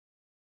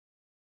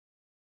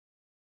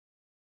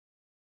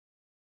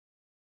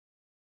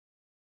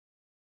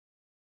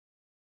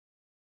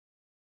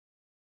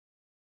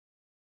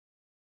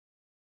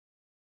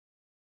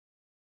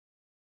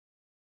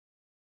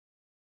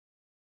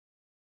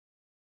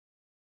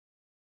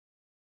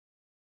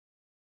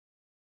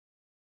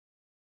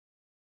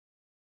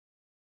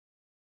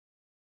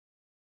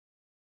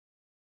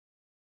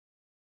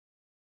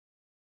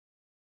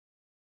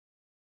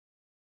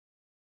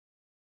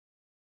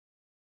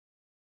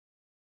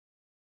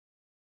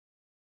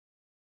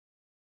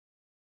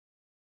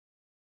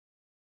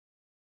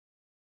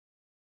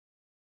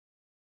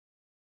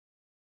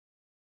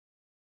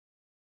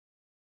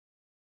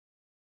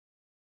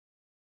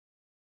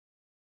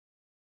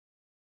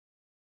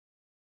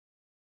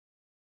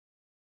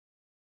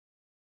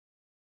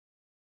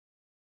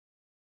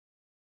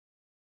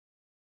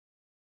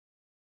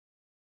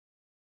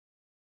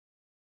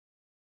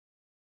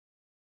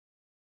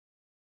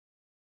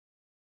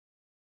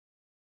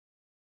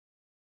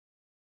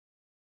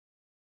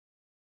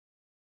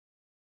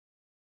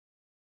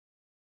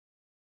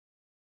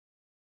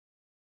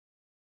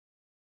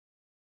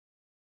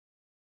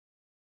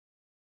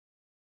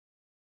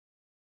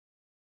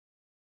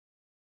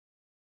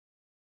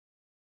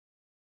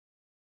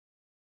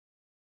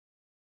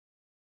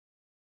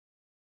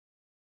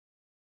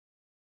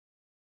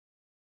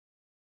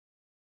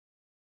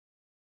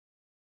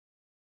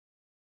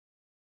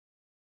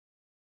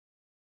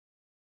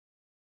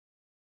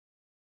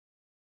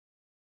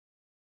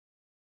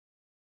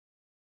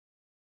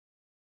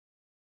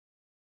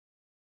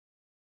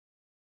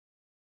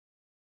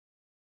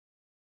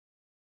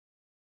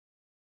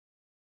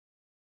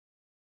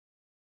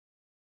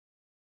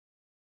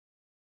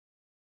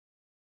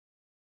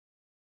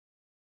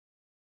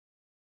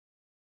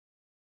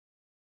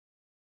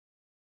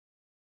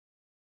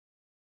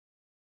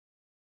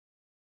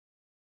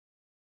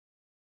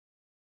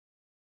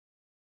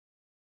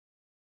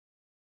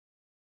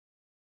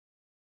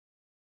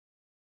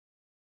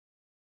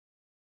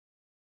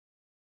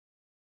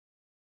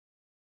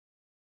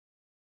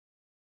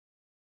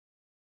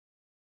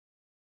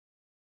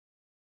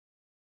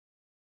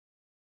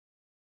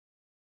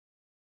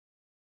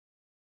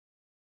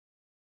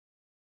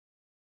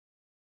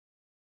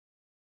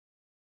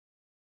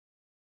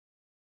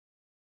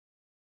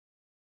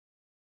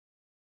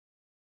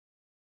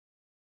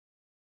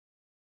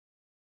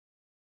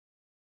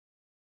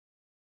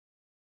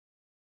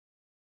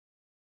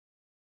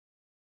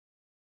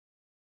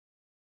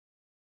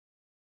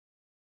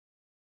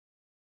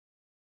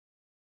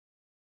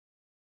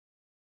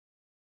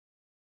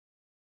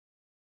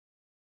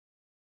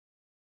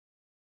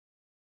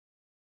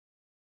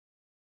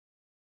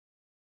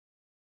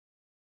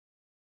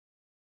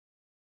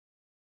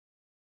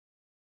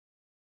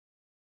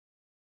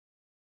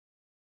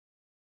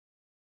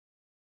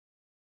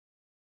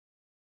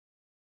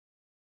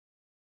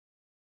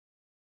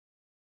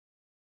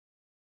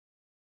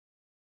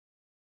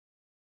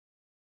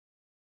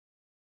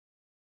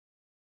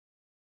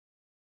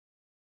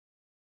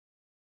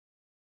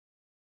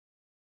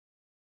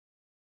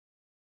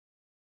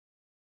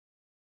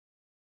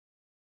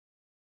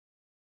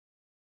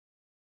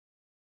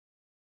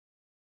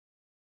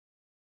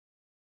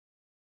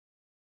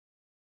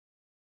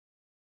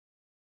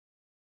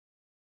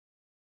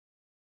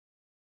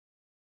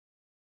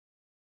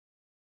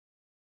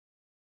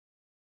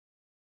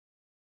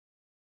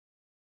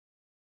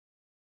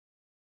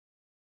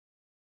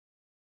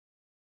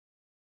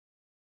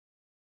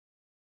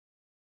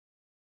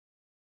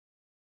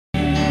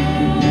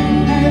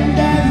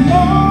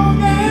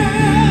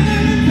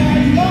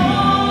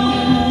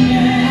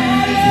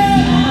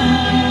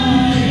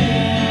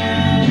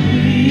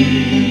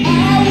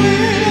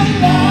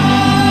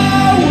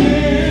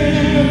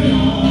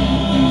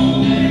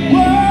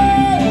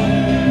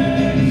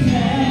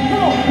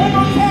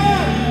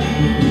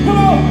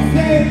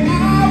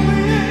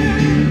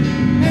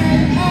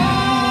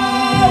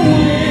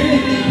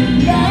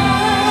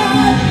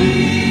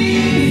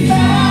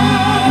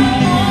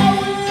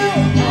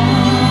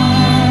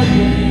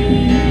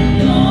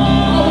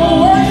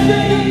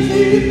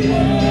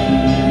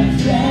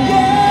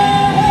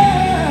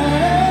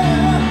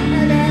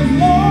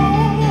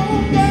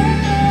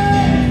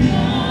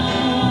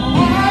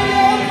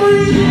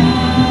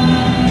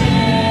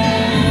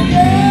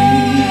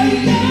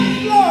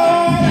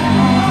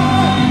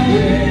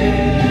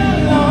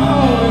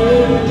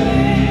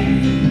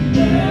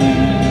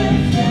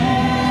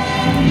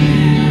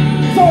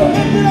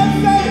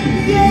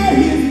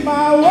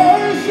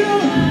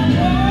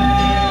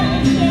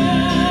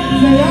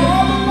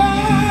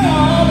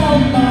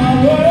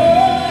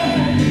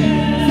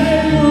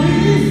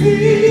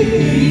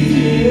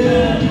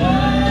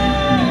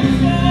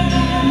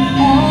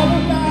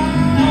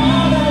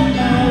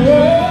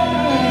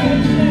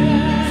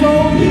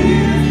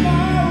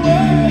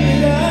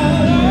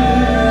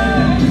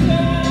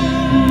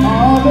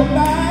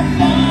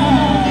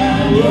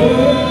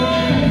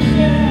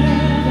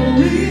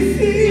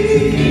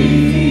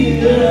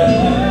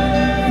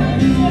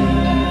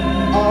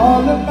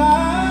all of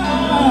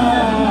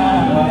mine,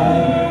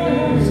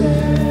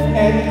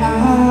 and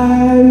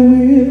I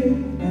will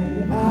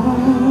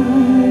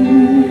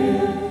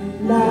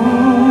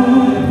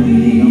not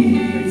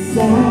be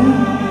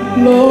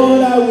silent.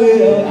 Lord, I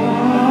will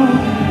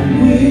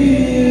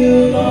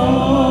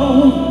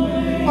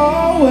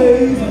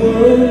always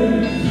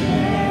worship.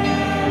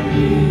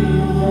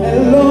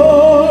 And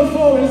Lord,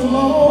 for as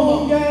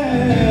long I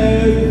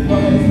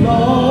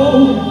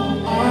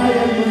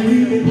am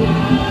breathing, I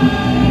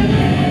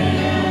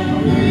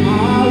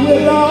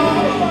will always.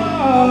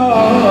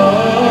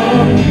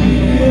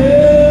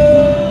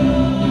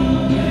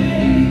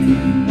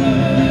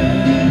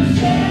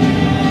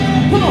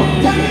 Come on,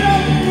 take it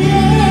up,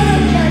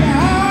 yeah, and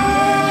I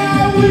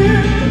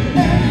will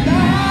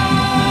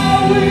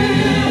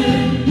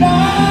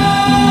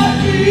not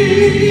be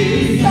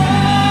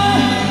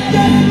silent.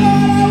 Yes,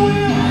 Lord, I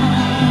will.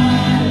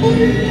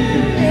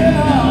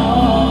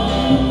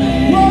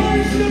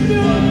 Worship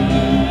you.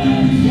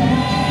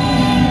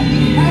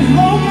 As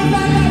long as I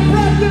got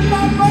breath in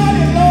my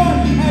body, Lord,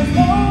 as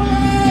long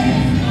as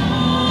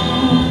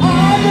I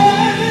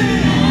am in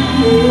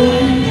you.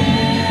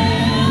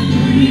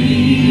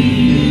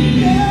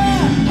 Yeah,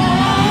 I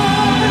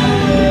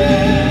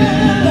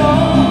will,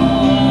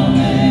 Lord.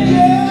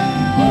 Yeah.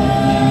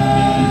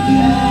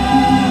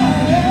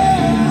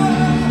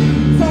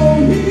 So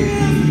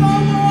here's my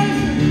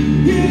worship.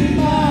 Here's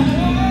my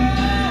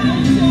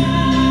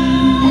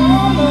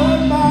all of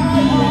my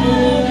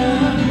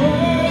worship.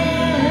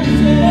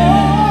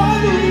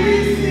 Lord,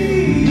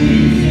 receive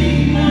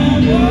my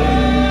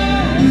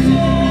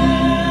worship.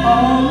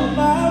 All of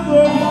my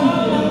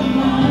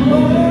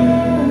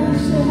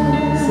worship.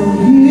 So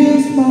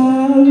here's my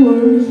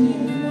worship.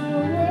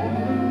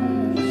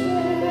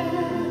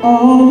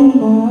 All of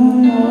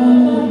my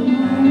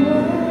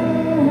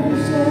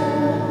worship.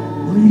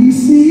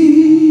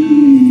 Receive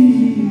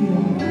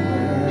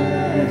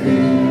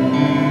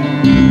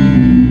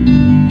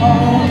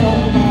all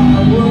of my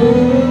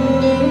worship.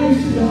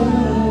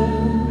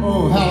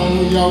 Oh,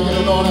 hallelujah. Y'all give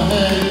the Lord a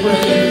hand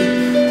praise.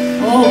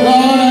 Oh,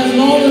 God, as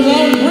long as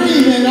I'm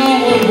breathing, I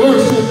will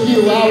worship you.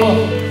 I will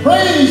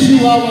praise you.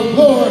 I will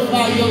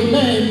glorify your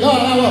name,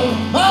 God. I will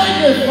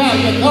magnify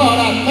you, God.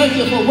 I thank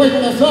you for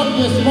waking us up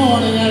this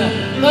morning, and I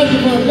thank you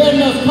for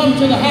letting us come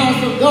to the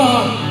house of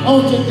God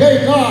on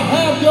today, God.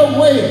 Have your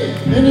way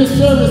in this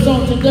service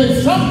on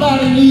today.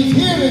 Somebody needs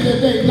healing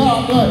today,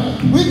 God,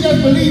 but we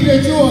just believe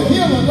that you are a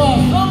healer, God.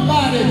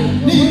 Somebody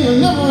needs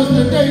deliverance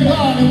today,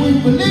 God, and we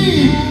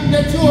believe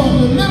that you are a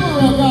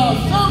deliverer, God.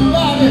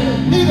 Somebody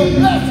needs a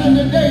blessing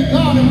today,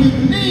 God, and we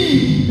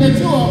believe that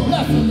you are a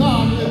blessing,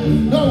 God.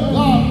 No,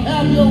 God,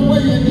 have your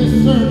way in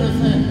this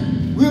service,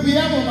 and we'll be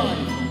everybody.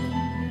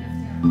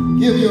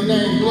 Give your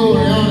name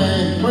glory, honor,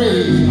 and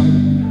praise.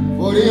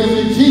 For it is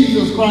in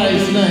Jesus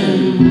Christ's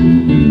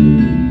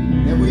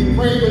name that we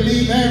pray,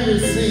 believe, and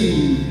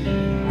receive.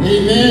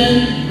 Amen.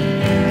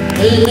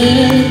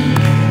 Amen.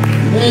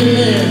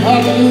 Amen.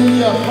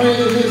 Hallelujah.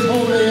 Praise his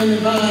holy and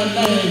divine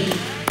name.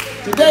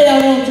 Today I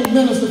want to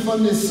minister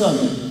from this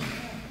subject.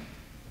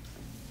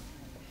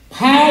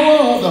 Power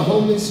of the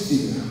Holy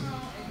Spirit.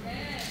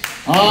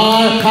 The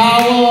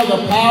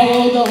power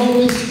of the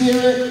Holy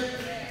Spirit.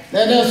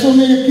 That there's so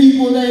many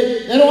people,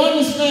 they don't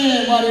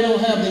understand why they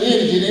don't have the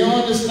energy. They don't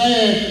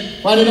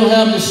understand why they don't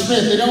have the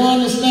strength. They don't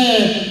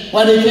understand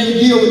why they can't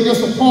deal with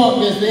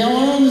disappointments. They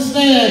don't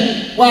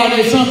understand why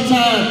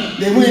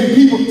when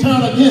people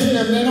turn against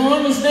them, they don't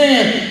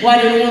understand why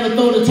they don't want to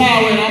throw the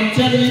towel in. I'm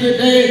telling you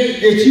today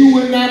that you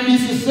will not be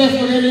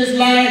successful in this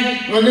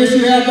life unless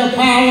you have the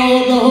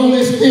power of the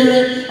Holy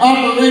Spirit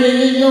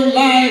operating in your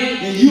life.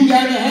 And you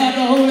got to have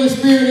the Holy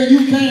Spirit, and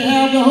you can't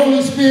have the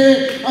Holy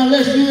Spirit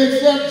unless you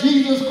accept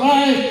Jesus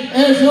Christ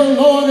as your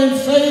Lord and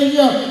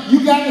Savior.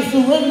 You got to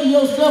surrender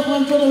yourself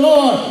unto the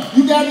Lord.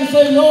 You got to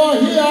say, Lord,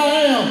 here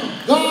I am.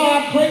 God,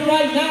 I pray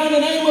right now in the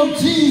name of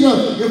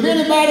Jesus. If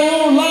anybody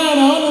online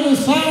or under the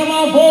sound of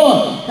my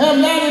voice have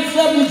not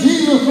accepted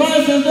Jesus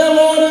Christ as their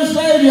Lord and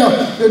Savior,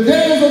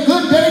 today is a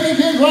good day to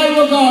get right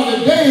with God.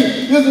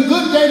 Today is a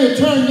good day to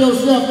turn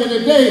yourself in.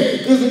 Today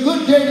is a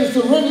good day to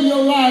surrender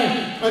your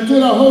life unto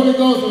the Holy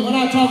Ghost. And when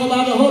I talk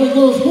about the Holy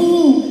Ghost,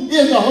 who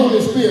is the Holy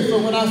Spirit? So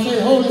when I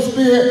say Holy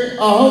Spirit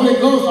or Holy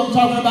Ghost, I'm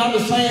talking about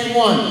the same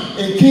one.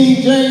 In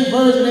King James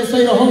Version, they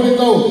say the Holy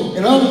Ghost.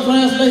 In other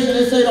translations,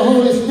 they say the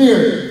Holy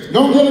Spirit.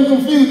 Don't get them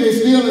confused. They're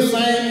still the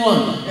same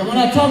one. And when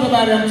I talk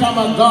about it, I'm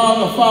talking about God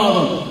the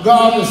Father,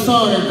 God the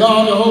Son, and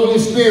God the Holy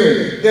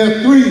Spirit. There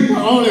are three, but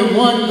only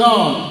one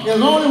God.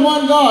 There's only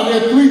one God. There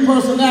are three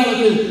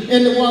personalities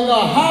in the one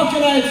God. How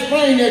can I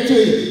explain that to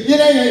you? It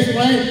ain't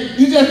explained.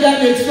 You just got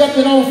to accept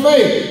it on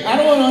faith. I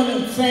don't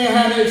understand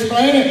how to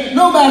explain it.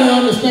 Nobody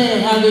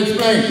understands how to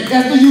explain it.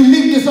 That's the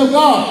uniqueness of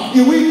God.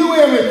 If we knew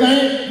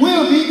everything,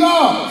 we'll be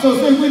God. So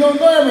since we don't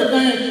know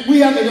everything, we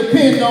have to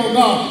depend on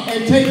God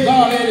and take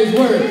God at his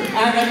word.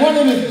 And one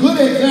of the good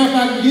examples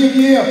I can give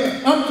you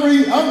here, I'm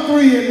three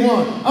in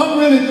one. I'm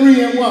really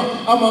 3 in 1.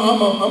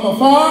 I'm a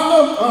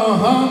father,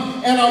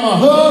 and I'm a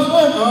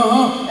husband,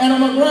 and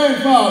I'm a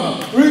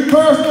grandfather. 3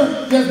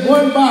 persons, just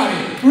one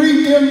body.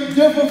 3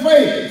 different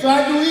faiths. So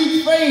I do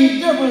each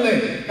faith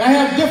differently. I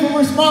have different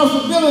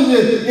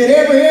responsibilities in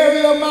every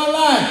area of my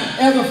life.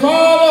 As a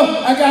father,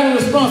 I got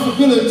a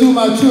responsibility to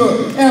my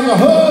children. As a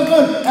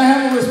husband, I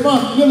have a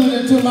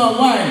responsibility to my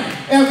wife.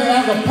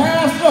 As a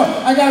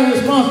pastor, I got a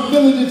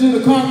responsibility to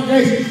the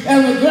congregation.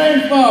 As a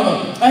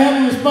grandfather, I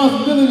have a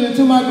responsibility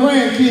to my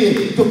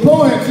grandkids, to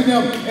pour into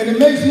them, and to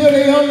make sure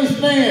they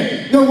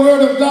understand the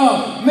word of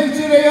God. Make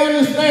sure they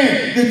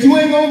understand that you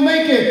ain't going to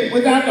make it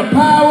without the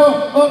power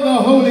of the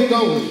Holy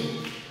Ghost.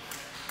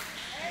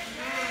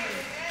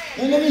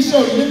 And let me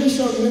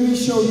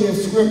show you in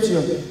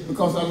scripture,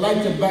 because I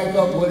like to back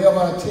up whatever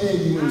I tell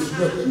you in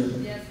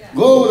scripture.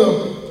 Go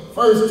to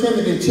 1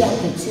 Timothy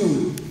chapter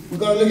 2. We're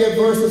going to look at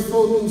verses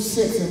 4 through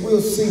 6, and we'll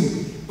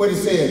see what it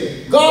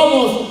says. God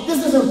wants,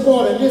 this is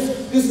important,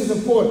 this is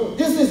important.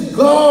 This is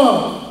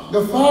God,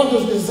 the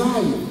Father's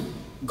desire.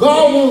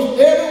 God wants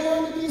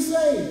everyone to be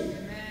saved.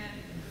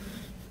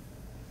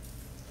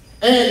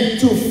 And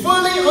to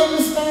fully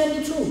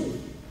understand the truth.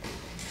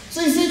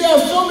 See, there are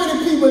so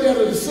many people that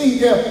are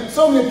deceived. There are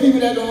so many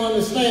people that don't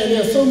understand.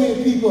 There are so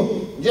many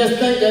people just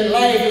think that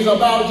life is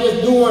about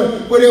just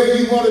doing whatever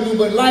you want to do,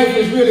 but life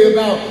is really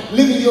about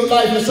living your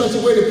life in such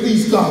a way to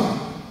please God.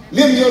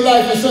 Living your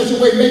life in such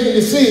a way, making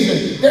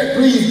decisions that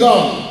please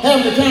God.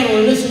 Having the kind of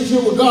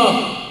relationship with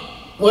God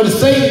where the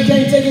Satan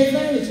can't take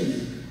advantage of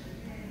you.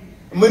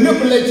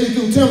 Manipulate you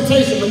through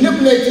temptation,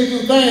 manipulate you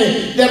through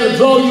things that will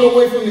draw you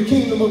away from the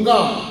kingdom of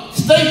God.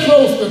 Stay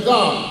close to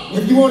God.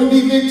 If you want to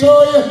be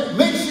victorious,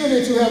 make sure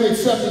that you have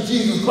accepted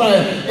Jesus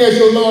Christ as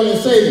your Lord and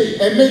Savior.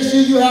 And make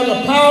sure you have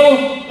the power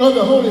of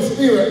the Holy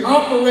Spirit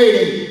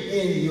operating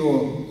in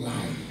your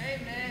life.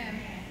 Amen.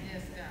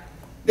 Yes, God.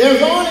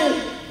 There's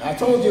only, I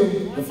told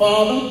you, the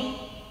Father,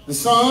 the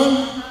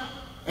Son,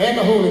 and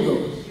the Holy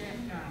Ghost.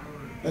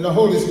 And the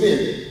Holy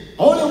Spirit.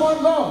 Only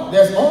one God.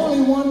 There's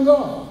only one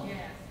God.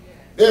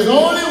 There's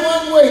only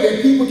one way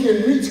that people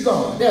can reach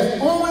God.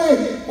 There's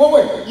only one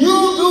way. You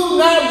do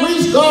not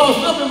reach God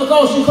simply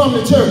because you come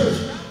to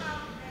church.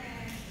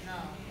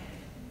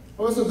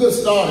 Well, it's a good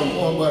starting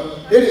point,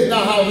 but it is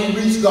not how we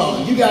reach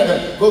God. You got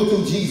to go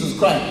through Jesus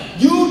Christ.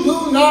 You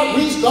do not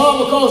reach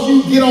God because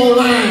you get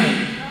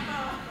online.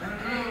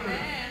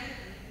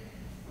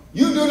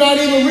 You do not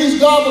even reach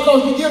God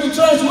because you give the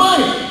church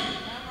money.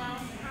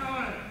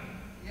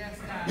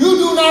 You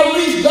do not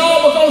reach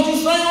God because you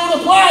sing on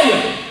the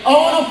choir or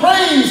on a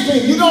praise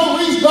team. You don't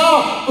reach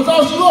God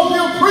because you're up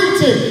here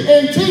preaching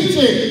and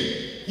teaching.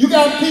 You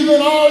got people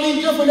in all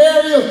these different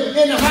areas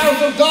in the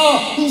house of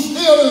God who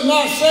still is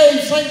not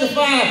saved,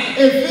 sanctified,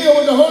 and filled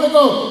with the Holy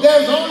Ghost.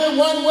 There's only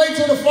one way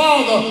to the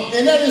Father,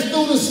 and that is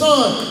through the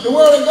Son. The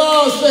Word of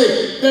God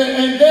says that,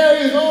 and there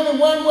is only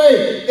one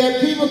way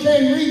that people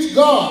can reach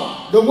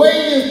God. The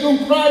way is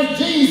through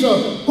Christ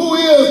Jesus, who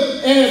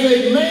is as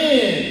a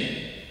man.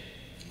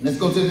 Let's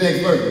go to the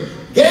next verse.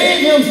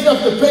 Gave himself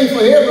to pay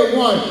for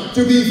everyone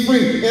to be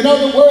free. In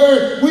other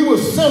words, we were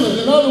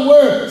sinners. In other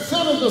words,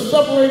 sinners are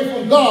separated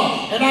from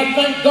God. And I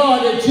thank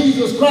God that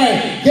Jesus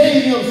Christ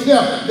gave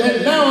himself.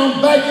 That now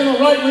I'm back in a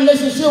right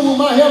relationship with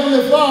my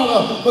Heavenly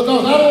Father.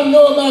 Because I don't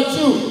know about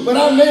you, but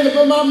I made up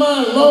in my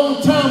mind a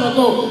long time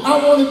ago.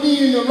 I want to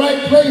be in the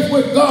right place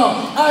with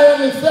God. I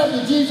have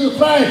accepted Jesus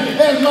Christ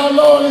as my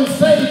Lord and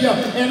Savior.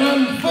 And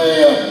I'm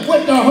filled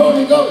with the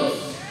Holy Ghost.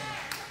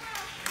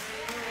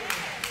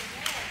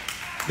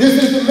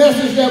 This is the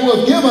message that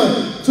was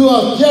given to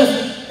us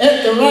just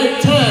at the right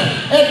time.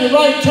 At the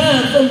right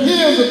time from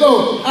years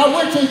ago. I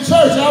went to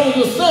church. I was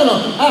a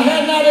sinner. I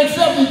had not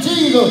accepted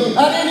Jesus.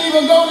 I didn't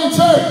even go to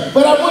church.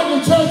 But I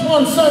went to church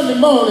one Sunday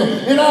morning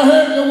and I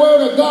heard the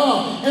word of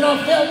God. And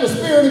I felt the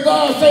Spirit of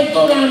God say,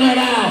 go down that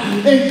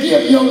aisle and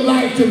give your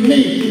life to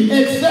me.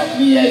 Accept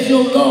me as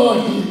your Lord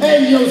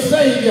and your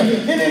Savior.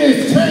 And it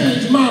has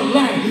changed my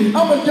life.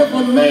 I'm a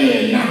different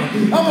man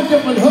now. I'm a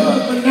different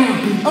husband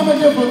now. I'm a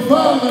different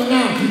father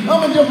now.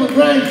 I'm a different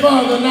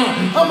grandfather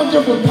now. I'm a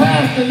different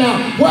pastor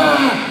now.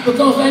 Why?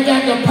 Because I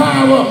got the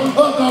power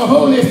of the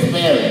Holy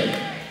Spirit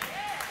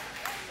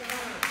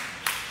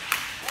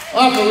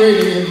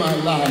operating in my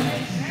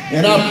life.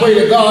 And I pray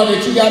to God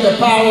that you got the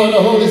power of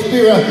the Holy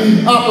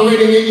Spirit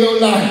operating in your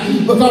life.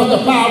 Because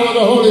the power of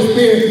the Holy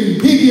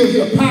Spirit, He gives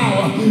you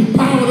power.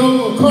 Power to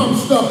overcome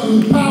stuff.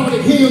 Power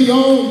to heal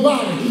your own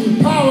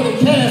body. Power to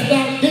cast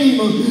out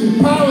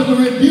demons. Power to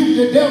rebuke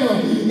the devil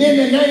in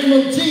the name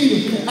of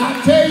Jesus.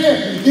 I tell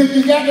you, if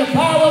you got the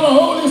power of the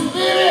Holy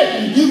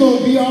Spirit, you're going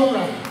to be all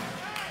right.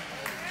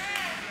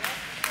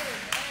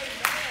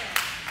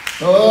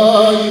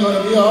 Oh, you're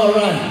going to be all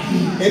right.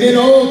 And in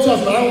the Old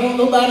Testament, I don't want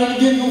nobody to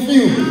get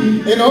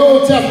confused. In the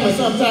Old Testament,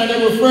 sometimes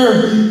they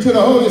refer to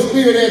the Holy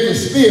Spirit as the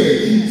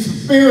Spirit.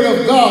 Spirit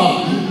of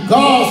God,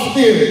 God's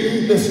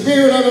Spirit, the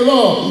Spirit of the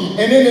Lord.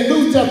 And in the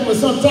New Testament,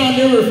 sometimes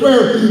they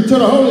refer to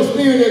the Holy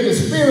Spirit as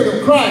the Spirit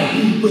of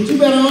Christ. But you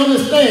better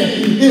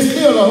understand, it's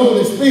still the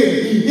Holy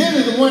Spirit. It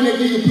is the one that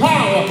gives you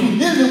power.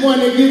 It is the one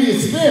that gives you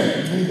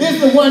spirit. It's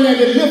the one that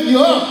will lift you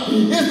up.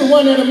 It's the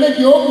one that will make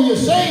you open your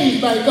shades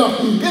back up.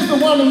 It's the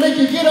one that make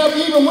you get up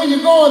even when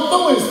you're going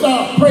through and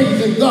start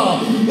praising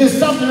God. It's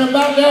something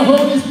about that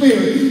Holy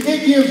Spirit.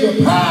 It gives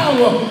you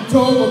power to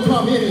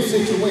overcome any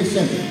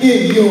situation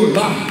in your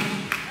life.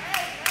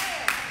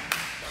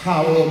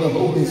 Power of the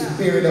Holy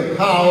Spirit, the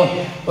power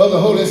of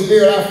the Holy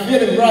Spirit. I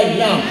feel it right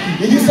now.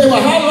 And you say,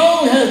 well, how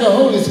long has the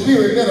Holy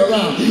Spirit been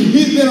around?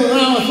 He's been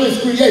around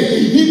since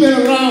creation. He's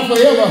been around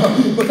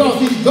forever because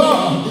he's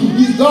God.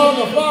 He's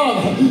God the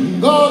Father,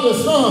 God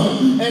the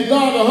Son, and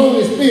God the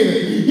Holy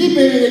Spirit. He's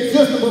been in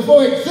existence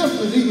before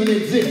existence even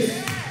exists.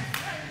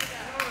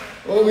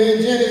 Over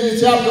in Genesis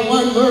chapter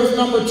 1, verse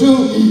number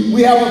 2,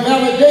 we have a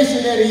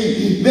validation that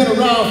he's been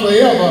around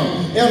forever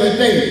and a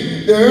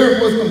day. The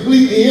earth was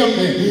completely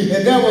empty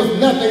and there was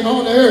nothing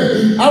on the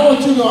earth. I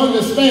want you to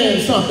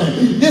understand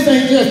something. This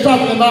ain't just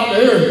talking about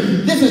the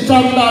earth. This is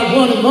talking about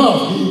one of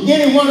us.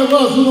 Any one of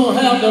us who don't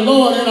have the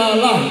Lord in our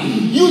life.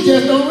 You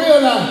just don't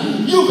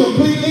realize you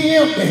completely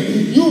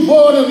empty. You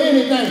void of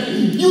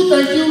anything. You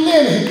think you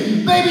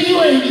living. Baby,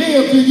 you ain't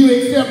lived till you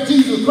accept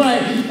Jesus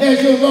Christ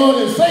as your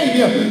Lord and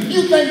Savior.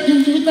 You think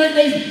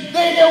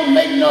they don't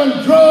make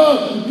none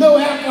drugs, no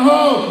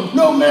alcohol,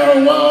 no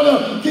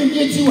marijuana can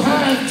get you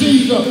high as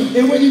Jesus.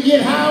 And when you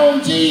get high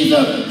on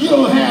Jesus, you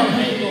don't have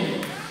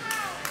hangovers.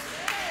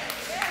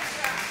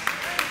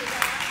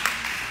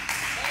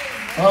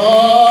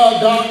 Oh,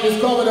 darkness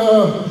covered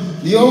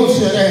the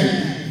ocean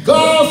and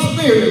God's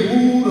Spirit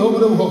moved over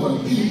the water.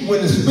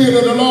 When the Spirit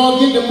of the Lord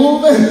get to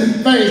moving,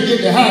 things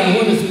get to happen.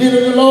 When the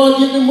Spirit of the Lord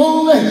get to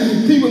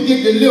moving, people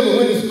get delivered.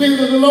 When the Spirit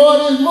of the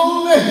Lord is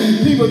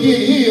moving, people get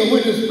healed.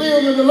 When the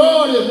Spirit of the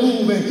Lord is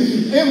moving,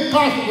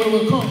 impossible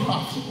will become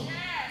possible.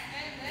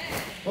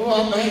 Oh,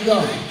 I thank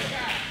God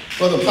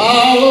for the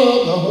power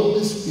of the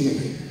Holy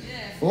Spirit.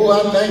 Oh,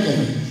 I thank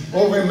Him.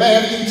 Over in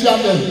Matthew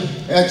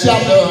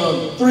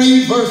chapter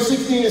 3, verse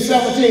 16 and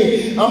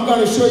 17, I'm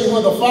going to show you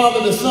where the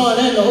Father, the Son,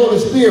 and the Holy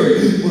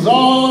Spirit was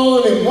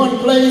all in one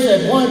place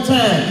at one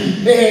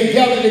time. They had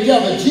gathered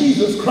together.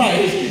 Jesus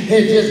Christ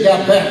had just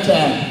got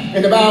baptized.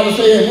 And the Bible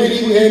says when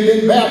he had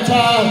been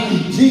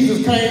baptized,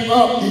 Jesus came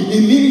up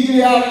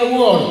immediately out of the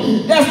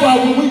water. That's why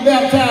when we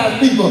baptize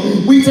people,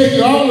 we take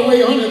you all the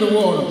way under the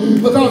water.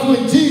 Because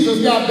when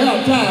Jesus got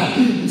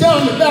baptized,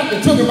 John the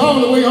Baptist took him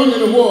all the way under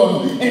the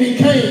water and he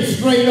came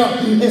straight up.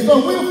 And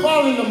so we're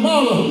following the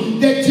model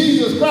that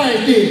Jesus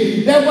Christ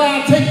did. That's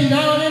why I take you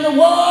down in the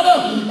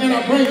water and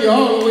I bring you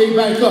all the way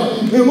back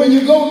up. And when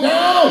you go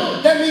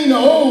down, that means the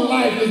old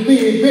life is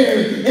being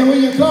buried. And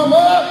when you come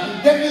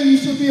up, that means you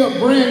should be a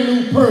brand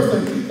new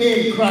person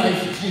in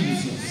Christ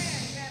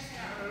Jesus.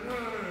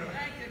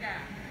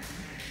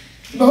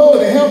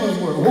 Behold, the heavens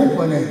were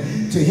open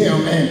to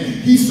him, and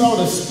he saw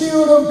the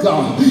Spirit of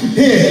God.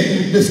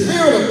 Yeah, the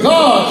Spirit of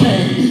God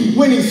came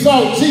when he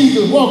saw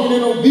Jesus walking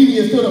in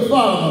obedience to the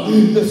Father.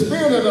 The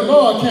Spirit of the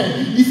Lord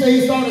came. He said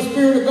he saw the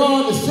Spirit of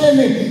God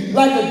descending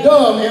like a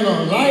dove and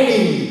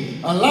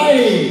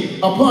alighting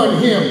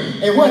upon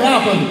him. And what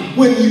happened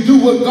when you do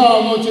what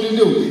God wants you to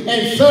do?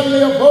 And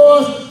suddenly a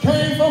voice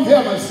came from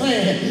heaven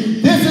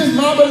saying, "This is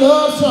my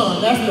beloved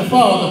Son." That's the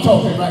Father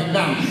talking right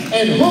now.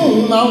 "And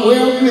whom I'm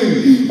well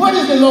pleased." What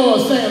is the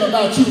Lord saying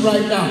about you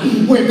right now?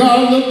 When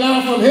God looked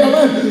down from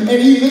heaven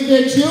and he looked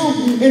at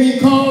you and he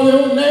called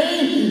your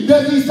name,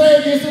 does he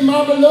say, "This is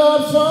my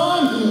beloved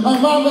Son or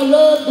my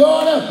beloved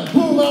daughter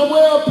whom I'm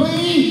well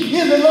pleased"?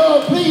 Is the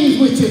Lord pleased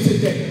with you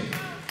today?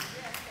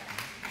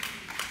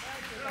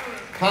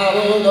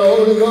 Power of the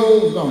Holy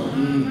Ghost,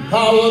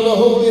 power of the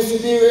Holy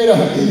Spirit.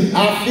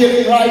 I feel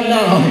it right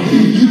now.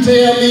 You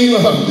tell me,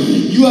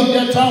 you up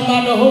there talking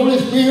about the Holy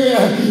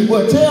Spirit.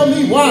 Well, tell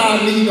me why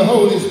I need the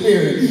Holy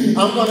Spirit.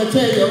 I'm going to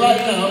tell you right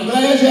now. I'm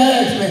glad you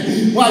asked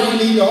me why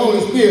you need the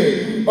Holy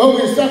Spirit.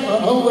 Over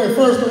in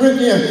 1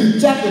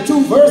 Corinthians chapter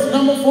 2, verse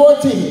number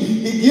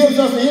 14, it gives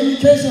us an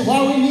indication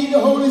why we need the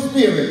Holy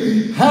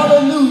Spirit.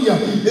 Hallelujah.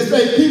 It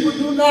says people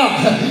do not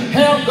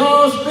have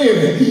God's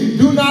Spirit.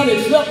 Do not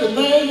accept the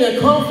things that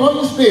come from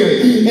the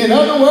Spirit. In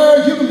other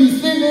words, you can be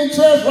sitting in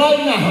church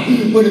right now,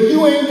 but if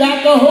you ain't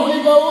got the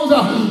Holy Ghost,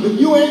 if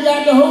you ain't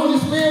got the Holy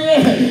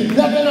Spirit,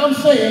 nothing I'm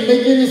saying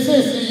make any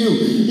sense to you.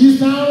 You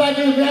sound like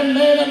that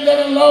man up there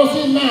that lost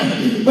his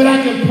mind. But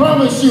I can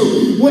promise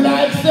you, when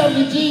I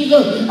accepted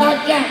Jesus,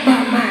 I got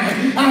my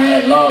mind. I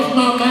had lost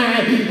my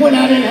mind when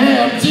I didn't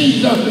have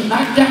Jesus.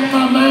 I got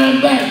my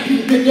mind back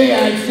the day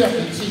I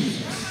accepted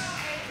Jesus.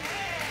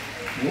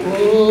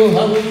 Oh,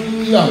 hallelujah.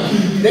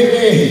 Hallelujah.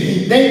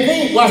 They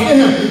think, watch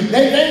this,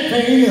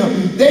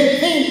 they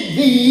think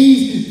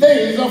these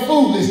things are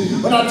foolish.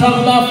 When I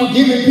talk about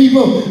forgiving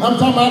people, I'm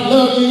talking about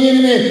love your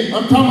enemy.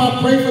 I'm talking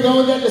about pray for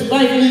those that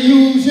despitefully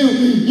use you.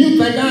 You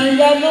think I ain't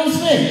got no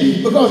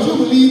sin because you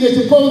believe that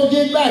you're supposed to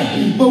get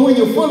back. But when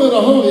you're full of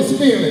the Holy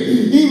Spirit,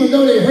 even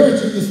though they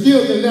hurt you, you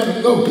still can let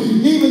them go.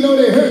 Even though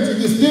they hurt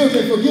you, you still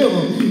can forgive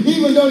them.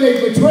 Even though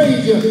they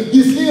betrayed you,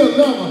 you still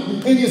love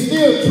them and you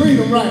still treat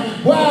them right.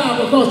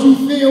 Why? Because you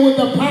filled with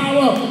the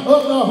power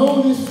of the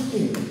Holy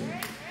Spirit.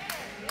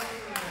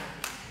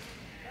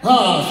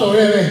 So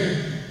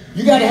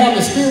you got to have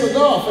the Spirit of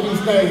God for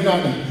these things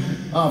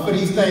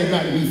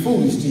not to be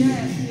foolish to you.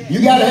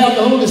 You got to have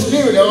the Holy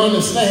Spirit to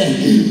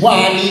understand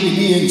why I need to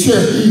be in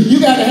church. You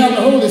got to have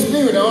the Holy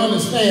Spirit to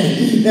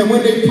understand that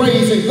when they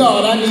praising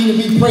God, I need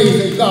to be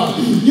praising God.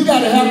 You got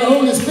to have the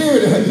Holy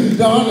Spirit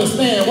to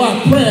understand why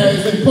prayer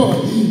is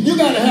important. You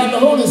got to have the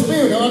Holy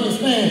Spirit to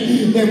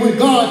understand that when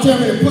God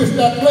tells me to push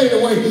that plate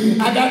away,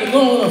 I got to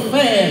go on a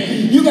fast.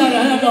 You got to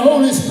have the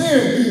Holy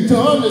Spirit to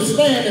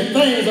understand the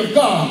things of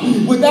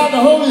God. Without the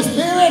Holy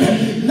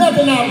Spirit,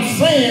 nothing I'm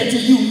saying to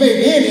you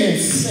make any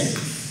sense.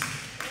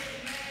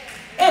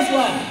 That's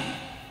why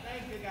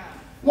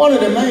one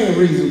of the main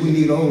reasons we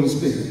need the Holy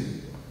Spirit,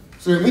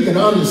 so that we can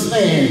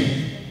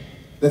understand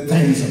the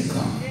things of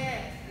God.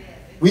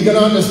 We can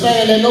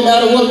understand that no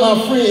matter what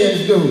my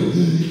friends do,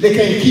 they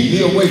can't keep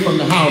me away from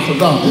the house of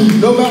God.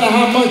 No matter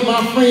how much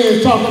my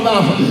friends talk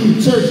about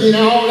church and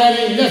all that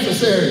ain't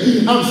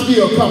necessary, I'm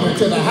still coming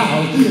to the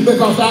house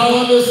because I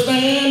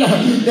understand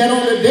that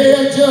on the day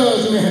of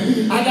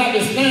judgment, I got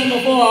to stand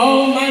before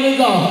Almighty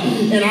God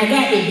and I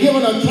got to give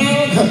an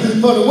account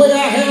for the way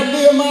I have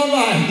lived my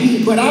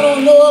life. But I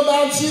don't know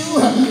about you.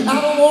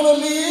 I don't want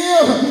to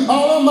live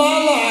all of my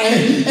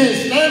life and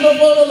stand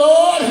before the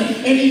Lord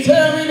and He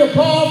tell me to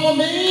pardon for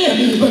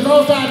me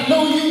because I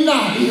know you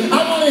not.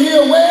 I want to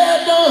hear,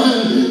 well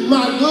done,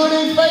 my good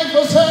and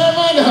faithful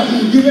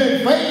servant. You've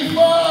been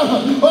faithful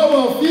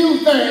over a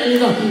few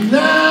things.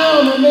 Now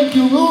I'm going to make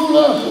you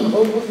ruler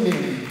over me.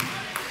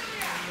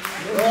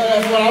 Well,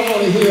 that's what I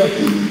want to hear.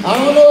 I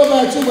don't know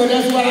about you, but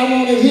that's what I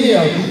want to hear.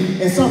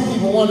 And some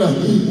people wonder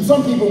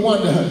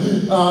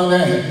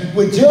that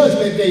when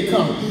judgment day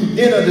comes,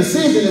 then a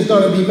decision is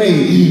going to be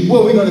made.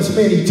 Where we're going to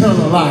spend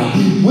eternal life,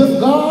 with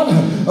God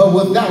or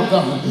without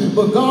God.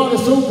 But God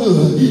is so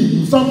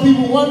good. Some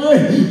people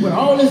wondering, with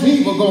all this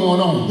evil going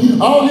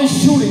on, all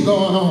this shooting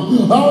going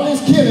on, all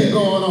this killing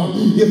going on,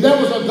 if there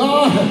was a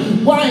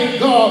God, why ain't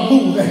God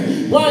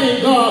moving? Why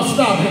ain't God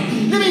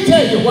stopping? Let me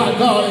tell you why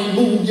God ain't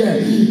moved yet.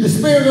 The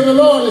Spirit of the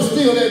Lord is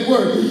still at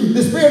work.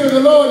 The Spirit of the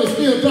Lord is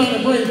still trying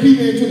to bring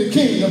people into the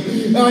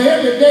kingdom. Now,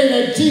 every day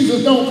that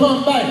Jesus don't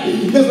come back,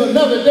 there's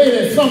another day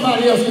that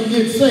somebody else can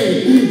get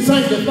saved,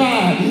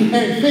 sanctified,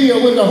 and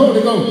filled with the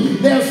Holy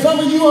Ghost. There's some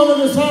of you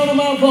under the sound of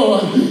my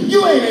voice.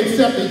 You ain't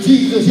accepted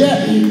Jesus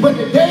yet, but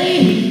today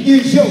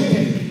is your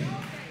day.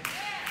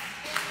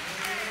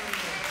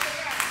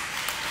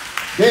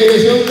 Today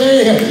is your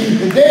day.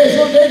 Today is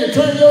your day to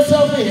turn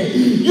yourself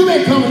in. You've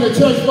been coming to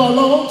church for a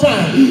long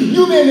time.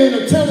 You've been in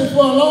attendance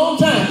for a long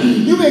time.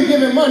 You've been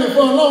giving money for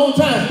a long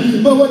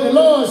time. But what the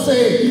Lord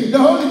said, the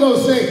Holy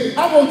Ghost said,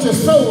 I want your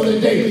soul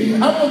today.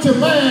 I want your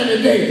mind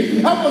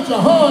today. I want your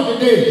heart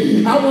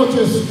today. I want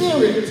your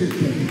spirit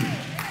today.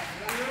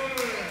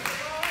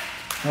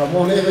 I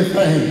want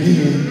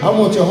everything. I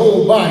want your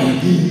whole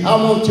body. I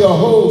want your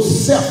whole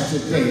self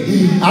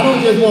today. I don't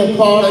just want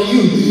part of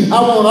you. I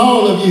want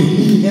all of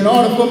you. In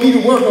order for me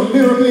to work a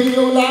miracle in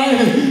your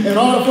life, in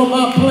order for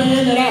my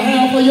plan that I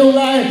have for your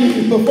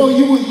life, before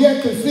you were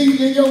yet conceived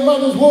in your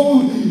mother's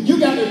womb, you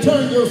got to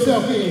turn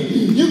yourself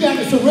in. You got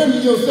to surrender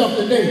yourself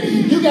today.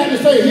 You got to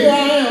say, here I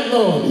am,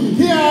 Lord.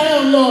 Here I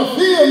am, Lord.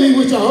 Fill me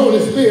with your Holy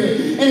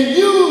Spirit and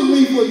use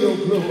me for your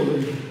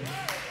glory.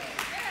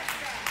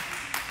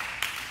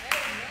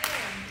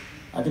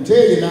 I can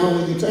tell you now,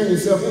 when you turn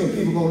yourself in,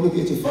 people are going to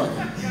look at you funny.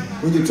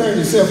 When you turn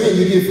yourself in,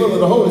 you get full of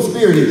the Holy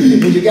Spirit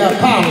and you got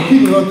power.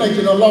 People don't think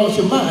you done lost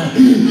your mind.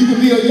 You can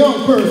be a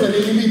young person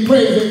and you be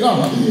praising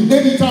God.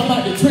 They be talking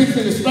about the tricks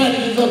and the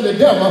strategies of the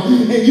devil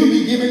and you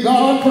be giving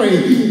God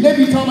praise. They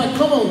be talking about,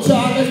 come on,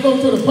 child, let's go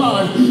to the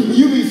party. And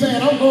you be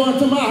saying, I'm going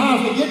to my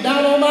house and get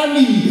down on my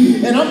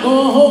knees and I'm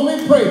going home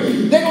and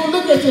pray. They're going to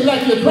look at you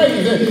like you're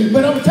crazy.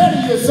 But I'm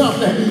telling you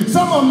something.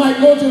 Some of them might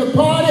go to the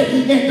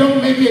party and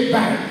don't make it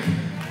back.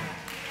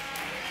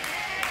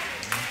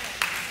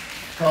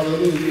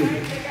 Hallelujah.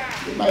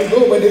 They might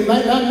go, but they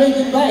might not make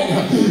it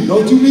back.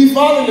 Don't you be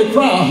following the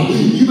crowd.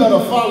 You better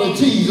follow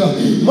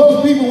Jesus.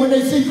 Most people, when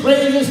they see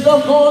crazy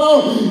stuff going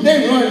on,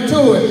 they run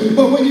to it.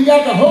 But when you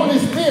got the Holy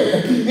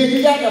Spirit and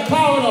you got the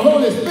power of the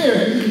Holy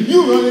Spirit,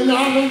 you run in the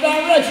opposite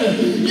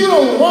direction. You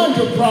don't run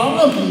to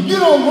problems. You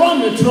don't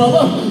run to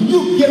trouble.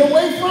 You get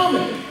away from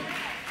it.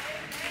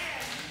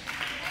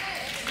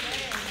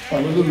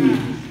 Hallelujah.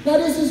 Now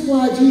this is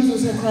why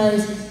Jesus in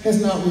Christ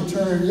has not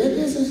returned yet.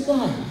 This is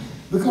why.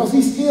 Because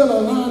he's still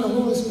allowing the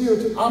Holy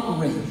Spirit to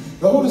operate.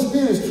 The Holy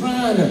Spirit is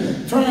trying to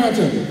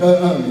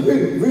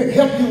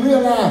help you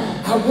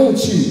realize, I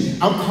want you.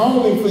 I'm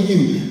calling for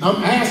you.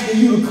 I'm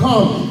asking you to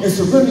come and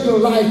surrender your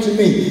life to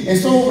me. And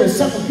so over in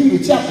 2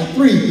 Peter chapter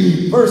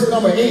 3, verse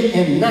number 8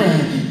 and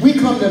 9, we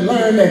come to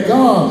learn that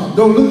God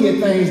don't look at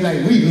things like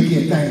we look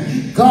at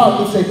things. God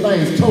looks at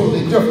things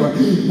totally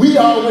different. We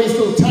always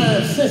so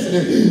time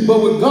sensitive,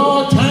 but with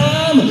God,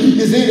 time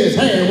is in his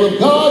hand. With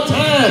God,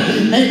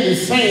 time ain't the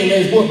same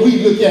as what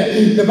we look at.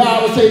 The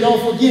Bible says,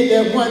 don't forget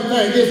that one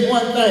thing, this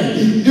one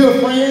thing.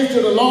 Dear friends,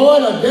 to the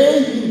Lord, a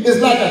day is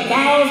like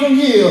 1,000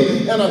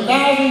 years, and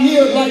 1,000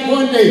 years like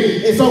one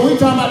day. And so we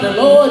talking about the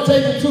Lord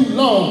taking too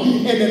long.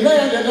 And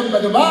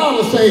the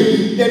Bible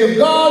says that if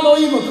God don't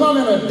even come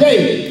in a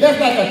day,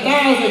 that's like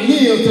 1,000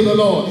 years to the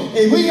Lord.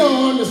 And we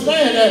don't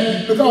understand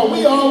that because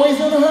we always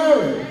in a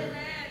hurry.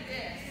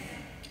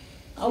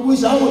 I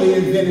wish I would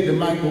have invented the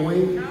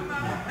microwave.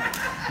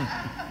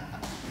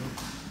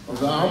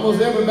 Because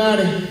almost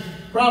everybody,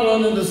 probably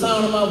under the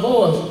sound of my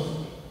voice,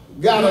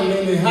 got them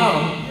in their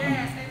house.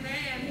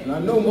 And I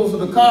know most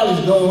of the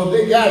college dorms,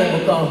 they got it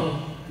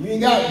because you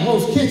ain't got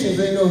most kitchens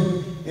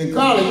in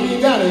college. You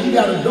ain't got it. You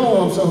got a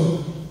dorm,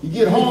 so you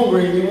get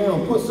hungry and you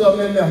want to put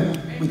something in there,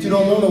 but you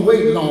don't want to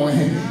wait long.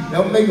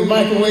 That would make the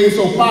microwave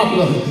so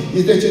popular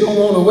is that you don't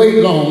want to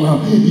wait long.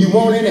 You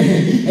want it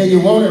and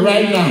you want it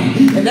right now.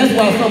 And that's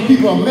why some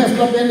people are messed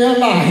up in their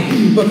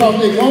life,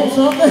 because they want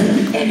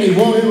something and they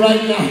want it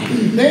right now.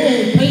 They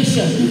ain't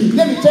patient.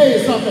 Let me tell you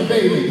something,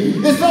 baby.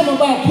 There's something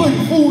about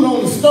putting food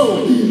on the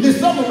stove. There's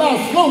something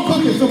about slow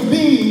cooking some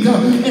beans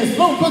and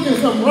slow cooking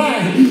some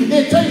rice.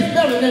 It tastes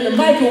better than the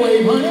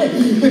microwave,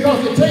 honey,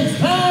 because it takes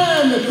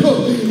time to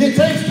cook. It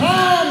takes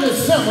time to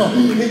simmer.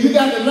 And you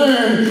got to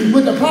learn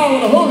with the power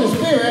of the Holy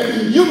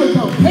Spirit, you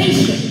become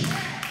patient.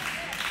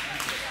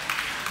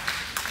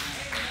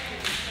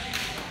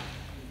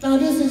 Now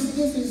this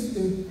is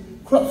the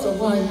crux of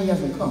why he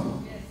hasn't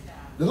come.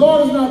 The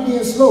Lord is not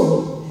being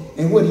slow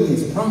in what he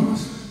has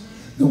promised.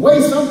 The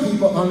way some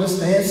people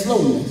understand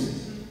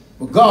slowness,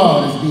 but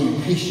God is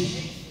being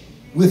patient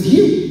with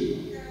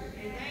you.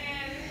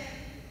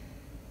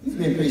 He's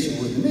been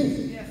patient with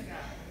me.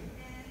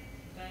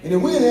 And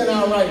if we're in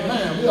our right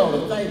mind, we ought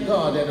to thank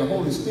God that the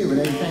Holy Spirit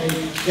ain't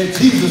came, that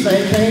Jesus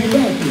ain't came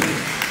back here.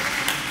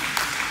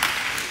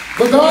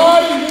 But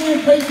God is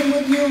being patient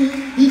with you.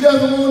 He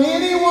doesn't want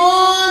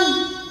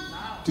anyone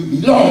to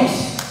be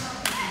lost.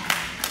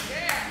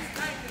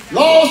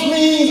 Lost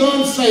means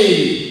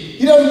unsaved.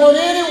 He doesn't want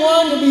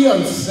anyone to be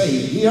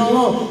unsaved. He don't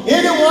want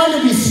anyone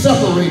to be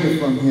separated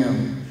from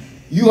him.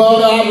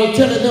 I was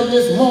telling them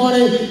this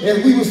morning,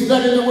 as we were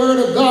studying the Word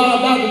of God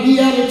about the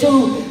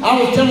Beatitude, I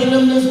was telling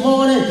them this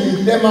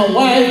morning that my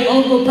wife's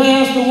uncle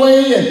passed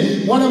away,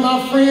 and one of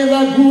my friends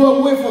I grew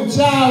up with from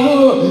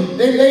childhood,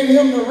 they laid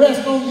him to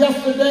rest on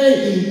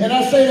yesterday. And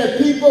I say that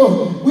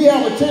people, we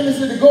have a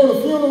tendency to go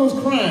to funerals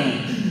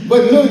crying.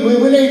 But look,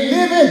 when they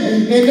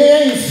living and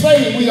they ain't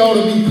saved, we ought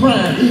to be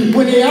crying.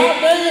 When they out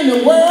there in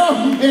the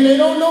world and they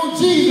don't know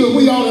Jesus,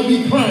 we ought to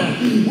be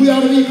crying. We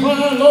ought to be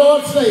crying,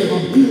 Lord, save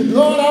them.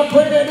 Lord, I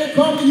pray that they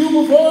come to you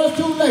before it's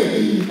too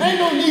late. Ain't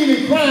no need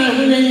in crying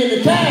when they're in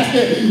the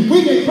casket.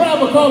 We can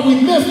cry because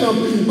we missed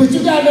them. But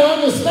you got to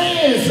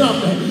understand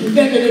something,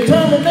 that the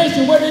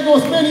determination where they're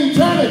going to spend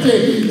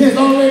eternity has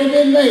already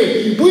been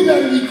made. We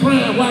better be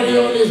crying while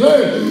they're on this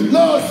earth.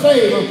 Lord,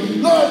 save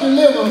them. Lord,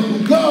 deliver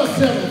them. Lord,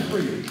 set them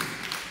free.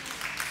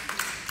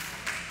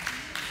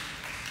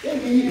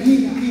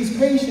 He's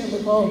patient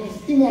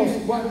because he wants,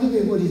 look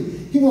at what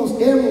he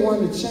wants everyone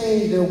to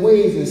change their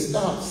ways and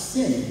stop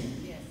sinning.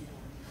 Yes.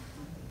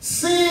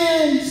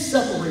 Sin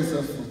separates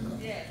us from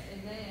God. Yes.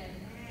 Amen.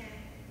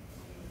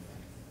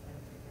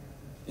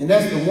 And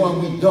that's the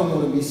one we don't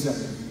want to be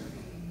separated from.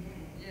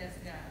 Yes,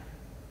 God.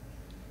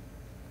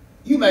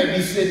 You might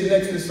be sitting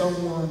next to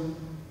someone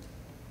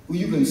who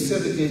you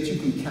consider that you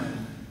can count.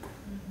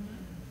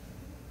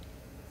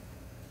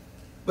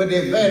 But the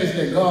advantage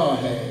that God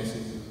has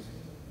is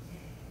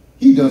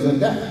he doesn't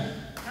die.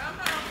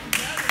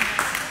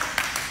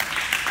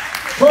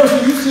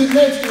 Person you sit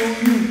next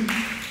to, you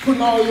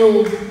putting all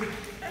your,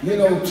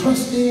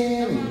 trust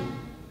in, and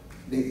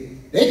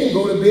they can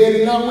go to bed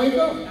and not wake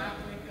up.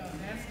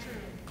 That's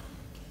true.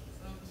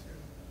 So true.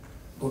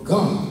 But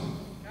God,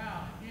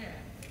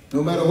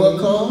 no matter what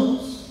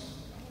comes,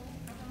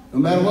 no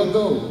matter what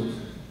goes,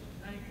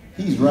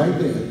 he's right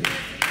there.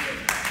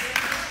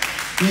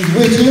 He's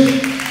with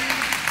you.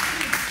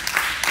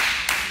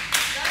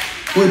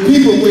 When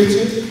people with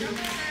you,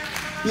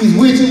 he's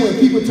with you when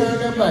people turn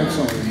their backs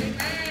on you.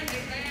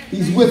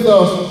 He's with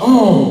us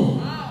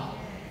all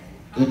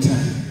the time.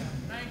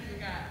 Thank you,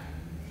 God.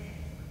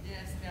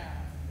 Yes, God.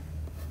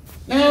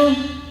 Now,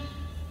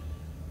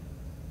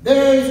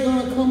 there is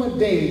going to come a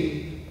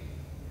day,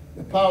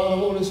 the power of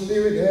the Holy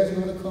Spirit, there's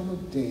going to come a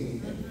day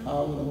that the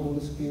power of the Holy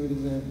Spirit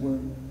is at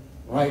work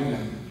right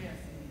now.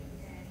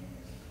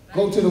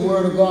 Go to the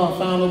Word of God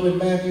found over in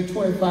Matthew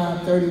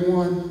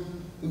 25:31.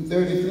 through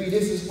 33.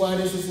 This is why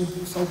this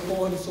is so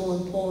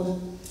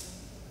important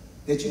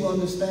that you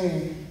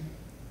understand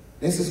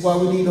This is why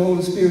we need the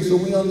Holy Spirit, so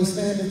we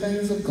understand the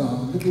things of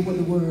God. Look at what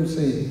the word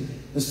says.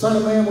 The Son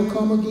of Man will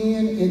come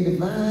again in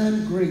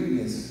divine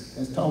greatness.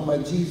 That's talking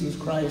about Jesus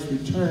Christ's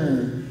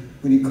return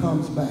when he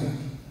comes back.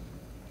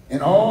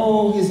 And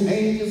all his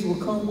angels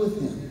will come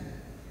with him.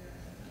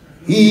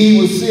 He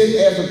will sit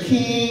as a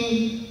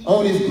king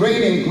on his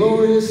great and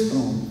glorious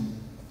throne.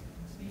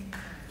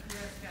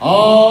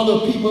 All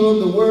the people of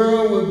the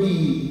world will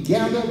be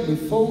gathered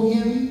before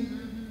him.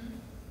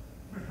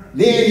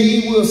 Then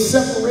he will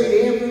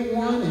separate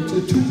everyone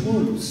into two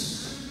groups.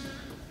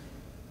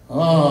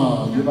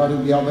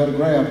 Y'all better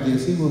grab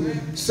this. He will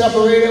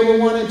separate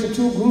everyone into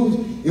two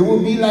groups. It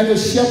will be like a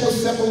shepherd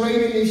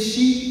separating his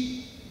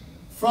sheep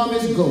from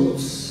his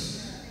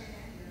goats.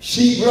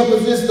 Sheep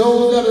represents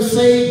those that are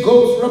saved.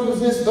 Goats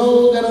represents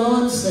those that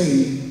are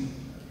unsaved.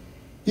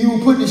 He will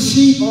put the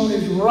sheep on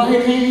his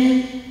right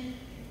hand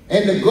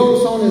and the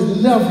goats on his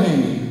left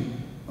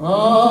hand.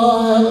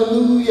 Oh,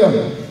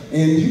 hallelujah.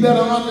 And you better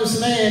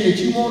understand that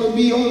you want to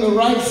be on the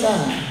right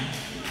side.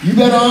 You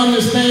better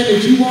understand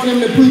that you want him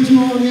to put you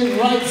on his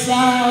right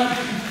side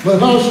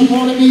because you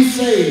want to be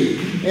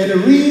saved. And the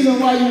reason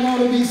why you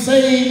want to be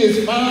saved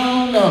is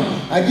found,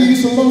 I give you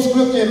some more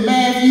scripture in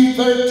Matthew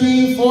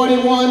 13,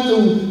 41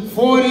 through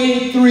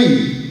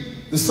 43.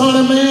 The Son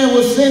of Man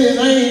will send his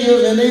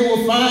angels and they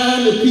will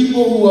find the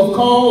people who have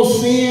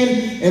caused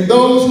sin and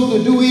those who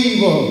will do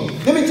evil.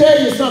 Let me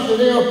tell you something.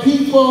 There are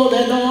people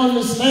that don't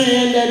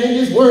understand that in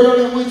this world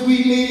in which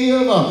we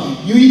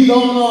live, you either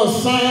on an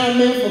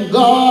assignment from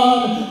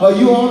God or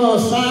you on an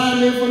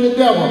assignment from the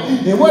devil.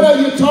 And what are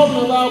you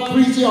talking about,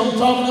 preacher? I'm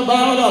talking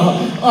about,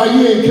 are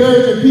you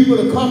encouraging people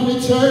to come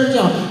to church?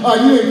 Are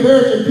you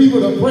encouraging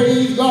people to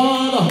praise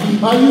God?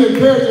 Are you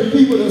encouraging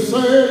people to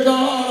serve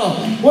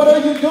God? What are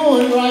you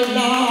doing right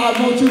now?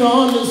 I want you to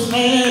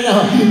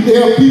understand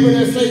there are people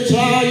that say,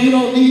 child, you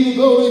don't need to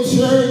go to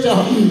church.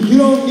 You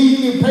don't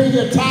need to pay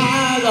your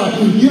tithe.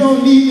 You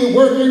don't need to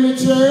work in the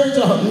church.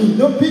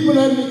 The people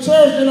in the church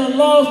that have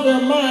lost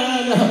their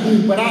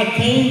mind. But I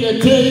came to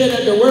tell you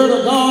that the word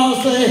of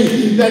God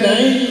says that the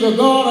angels of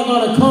God are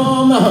going to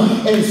come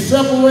and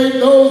separate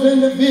those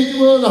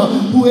individuals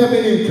who have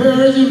been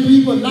encouraging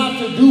people not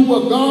to do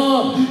what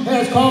God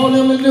has called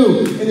them to do.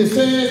 And it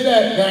says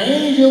that the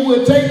angel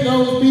will take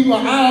those people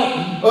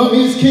out of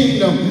his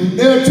kingdom.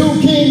 There are two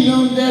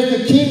kingdoms.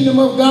 There's the kingdom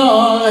of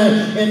God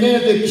and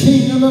there's the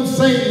kingdom of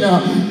Satan.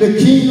 The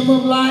kingdom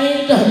of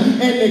light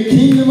and the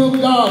kingdom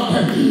of God.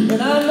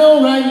 And I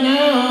know right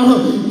now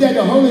that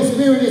the Holy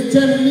Spirit is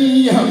telling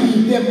me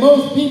that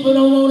most people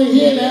don't want to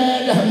hear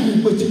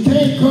that, but you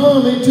can't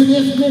come into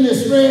this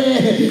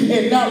ministry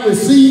and not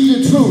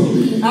receive the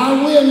truth.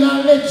 I will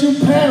not let you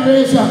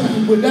perish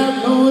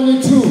without knowing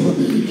the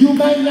truth. You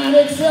might not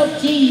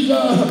accept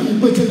Jesus,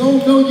 but you're going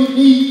to know you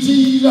need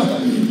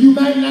Jesus. You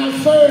might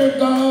not serve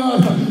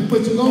God,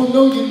 but you're going to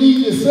know you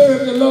need to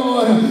serve the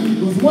Lord.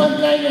 There's one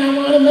thing I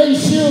want to make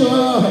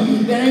sure,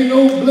 there ain't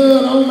no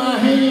blood on my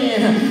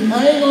hand.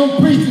 I ain't going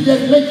to preach to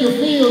just make you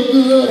feel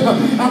good.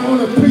 I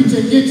want to preach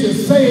and get you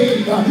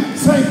saved,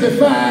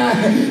 sanctified,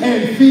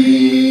 and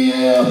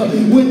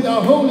filled with the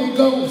Holy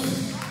Ghost.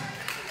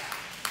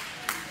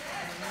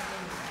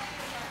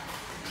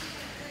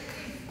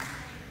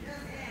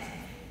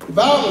 The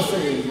Bible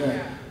says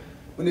that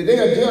when the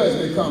day of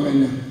judgment comes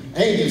and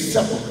the angels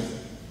separate,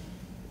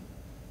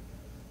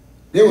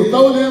 they will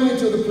throw them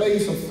into the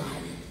place of fire.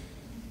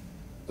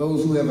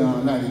 Those who have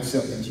not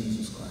accepted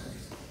Jesus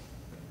Christ.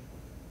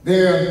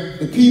 There,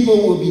 the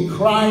people will be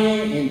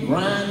crying and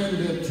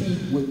grinding their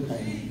teeth with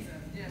pain.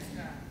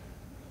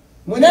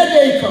 When that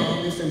day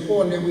comes, it's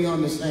important that we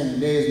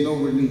understand there is no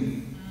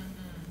relief.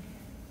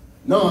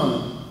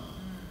 None.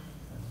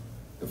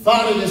 The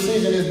final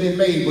decision has been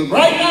made. But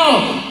right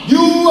now, you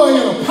are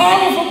in a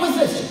powerful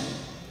position.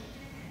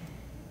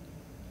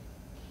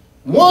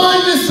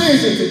 One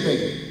decision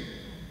today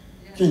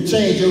can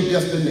change your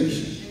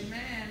destination.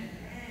 Amen.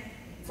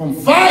 From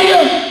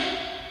fire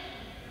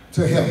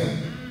to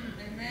heaven.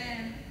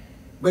 Amen.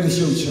 But it's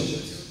your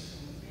choice.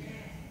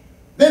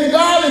 Then the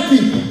godly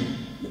people,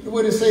 look at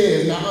what it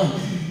says now.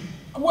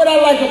 What I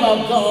like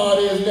about God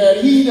is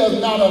that he does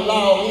not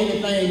allow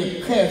anything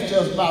to catch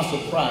us by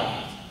surprise.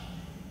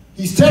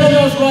 He's telling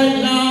us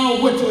right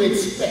now what to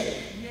expect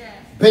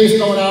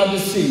based on our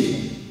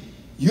decision.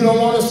 You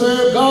don't want to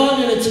serve God,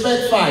 then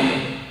expect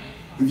fire.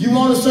 If you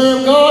want to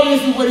serve God,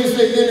 this is what he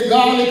said, then the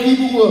godly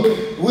people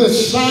will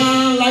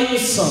shine like the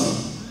sun.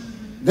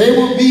 They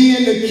will be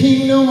in the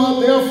kingdom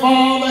of their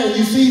Father. And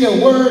you see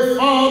the word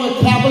Father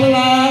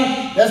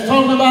capitalized. That's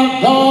talking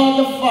about God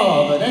the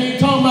Father. They ain't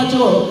talking about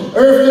your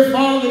earthly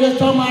father. That's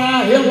talking about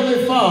our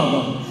heavenly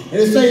Father. And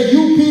it says,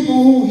 you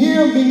people who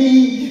hear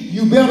me,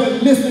 you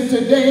better listen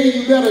today.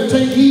 You better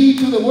take heed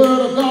to the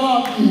word of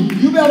God.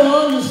 You better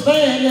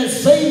understand that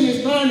Satan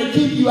is trying to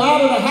keep you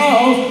out of the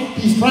house.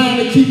 He's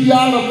trying to keep you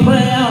out of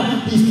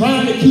prayer. He's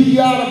trying to keep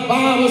you out of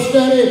Bible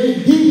study.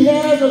 He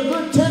has a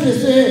good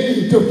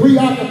tendency to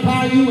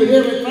preoccupy you with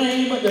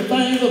everything but the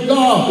things of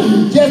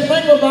God. Just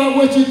think about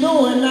what you're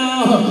doing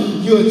now.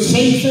 you're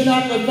chasing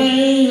after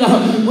things,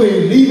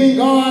 we're leaving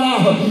God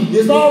out.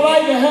 It's all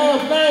right to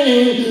have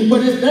things,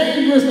 but it's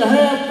dangerous to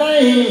have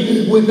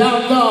things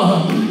without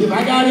God. If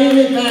I got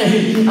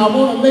anything, I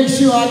want to make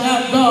sure I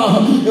got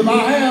God. If I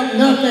have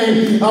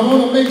nothing, I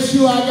want to make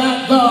sure I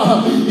got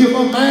God. If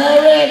I'm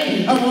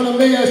married, I want to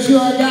make sure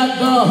I got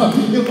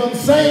God. If I'm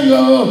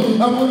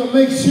single, I want to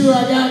make sure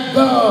I got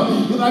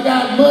God. If I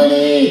got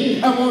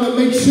money, I want to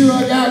make sure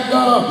I got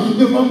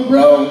God. If I'm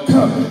broke,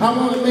 I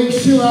want to make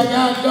sure I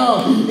got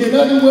God. In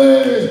other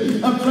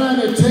words, I'm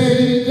trying to tell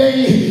you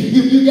today,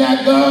 if you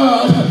got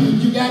God,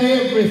 you got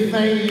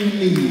everything you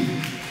need.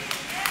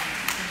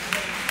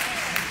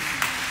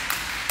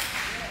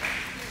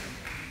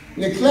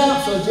 The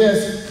claps are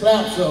just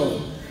claps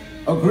of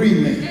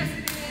agreement.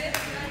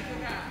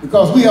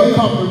 Because we have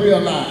come to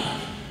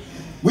realize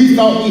we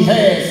thought we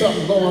had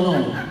something going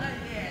on.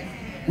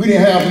 We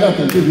didn't have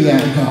nothing till we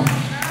had God.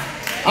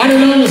 I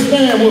didn't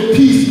understand what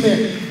peace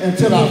meant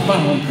until I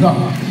found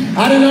God.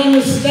 I didn't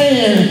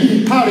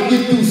understand how to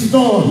get through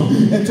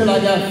storms until I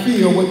got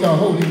filled with the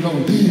Holy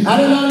Ghost. I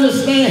didn't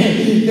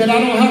understand that I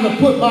don't have to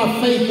put my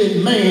faith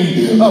in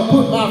man or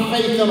put my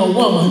faith in a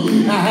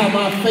woman. I have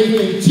my faith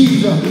in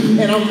Jesus,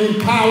 and I'm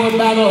empowered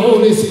by the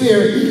Holy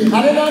Spirit.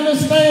 I didn't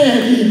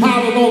understand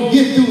how we're going to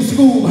get through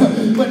school,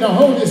 but the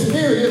Holy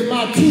Spirit is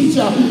my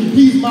teacher.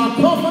 He's my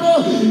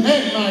comforter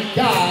and my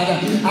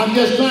guide. I'm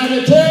just trying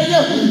to tell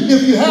you,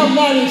 if you have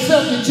not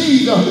accepted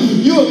Jesus,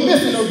 you're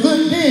missing a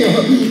good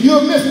deal.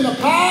 You're missing the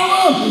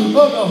power of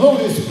the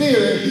Holy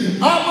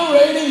Spirit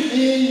operating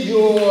in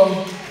your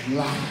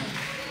life.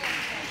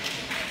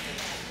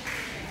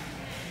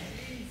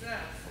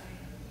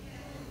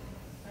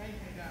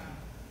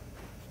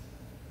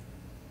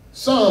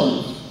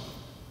 Psalms.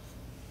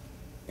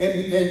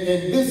 And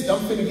this,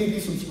 I'm going to give you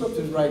some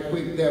scriptures right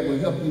quick that will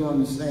help you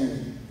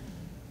understand.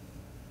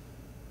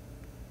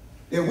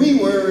 That we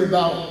worry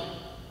about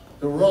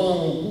the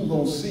wrong, who's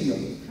going to see us.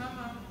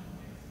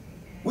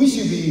 We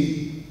should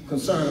be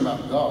concerned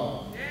about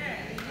God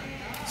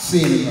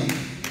seeing us.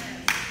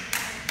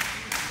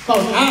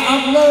 Because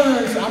I've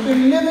learned, I've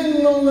been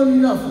living long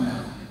enough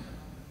now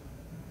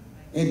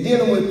and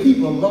dealing with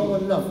people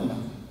long enough now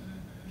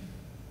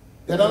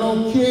that I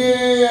don't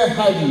care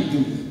how you do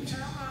it.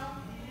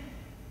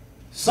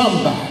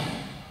 Somebody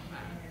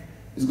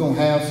is going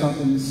to have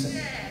something to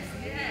say.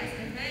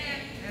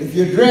 If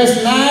you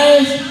dress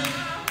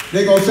nice,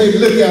 they're going to say,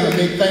 look at them,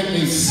 they think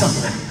they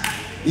something.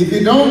 If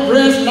you don't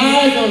dress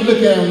nice, don't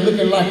look at them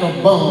looking like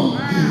a bum.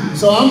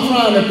 So I'm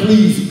trying to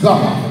please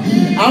God.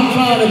 I'm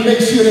trying to make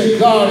sure that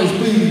God is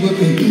pleased with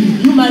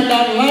me. You might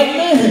not like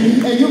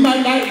me, and you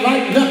might not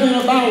like nothing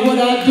about what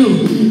I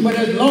do. But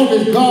as long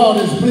as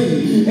God is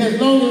pleased, as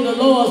long as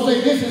the Lord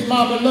say, this is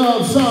my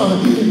beloved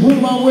son,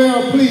 whom I'm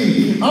well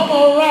pleased, I'm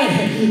all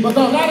right.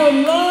 Because I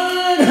done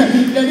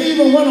learned that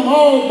even when I'm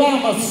all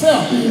by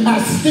myself,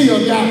 I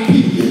still got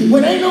peace.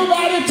 When ain't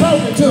nobody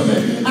talking to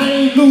me, I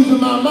ain't losing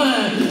my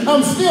mind.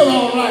 I'm still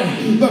all right.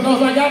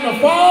 Because I got the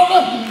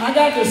Father, I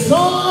got the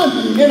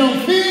Son, and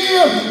I'm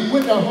filled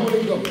with the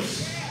Holy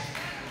Ghost.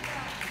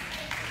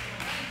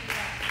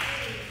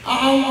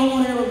 I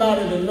want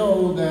everybody to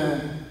know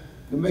that,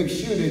 to make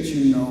sure that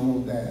you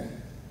know that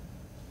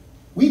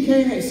we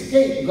can't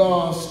escape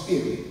God's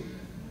Spirit.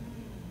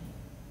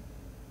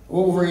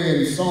 Over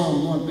in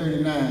Psalm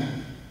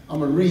 139, I'm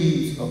going to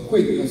read a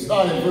quick,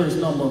 start at verse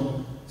number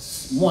 1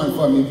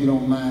 for me if you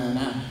don't mind.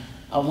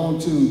 I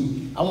want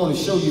to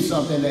show you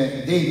something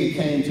that David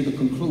came to the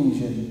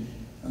conclusion.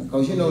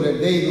 Because you know that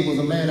David was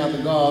a man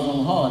after God's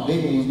own heart.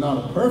 David was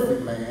not a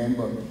perfect man,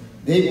 but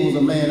David was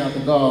a man after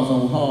God's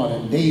own heart.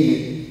 And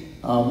David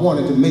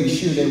wanted to make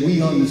sure that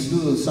we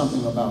understood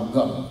something about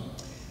God.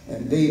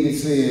 And David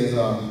says,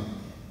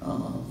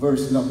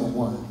 verse number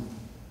 1.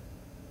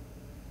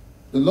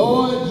 The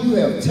Lord, you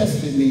have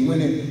tested me.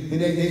 When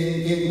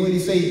he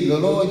says, the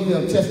Lord, you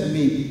have tested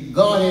me,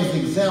 God has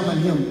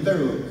examined him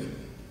thoroughly.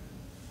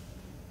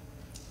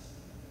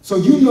 So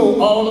you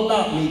know all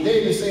about me.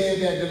 David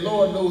said that the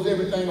Lord knows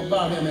everything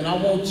about him. And I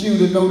want you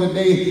to know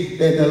today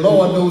that the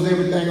Lord knows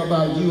everything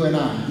about you and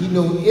I. He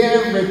knows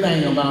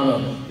everything about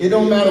us. It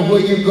don't matter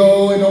where you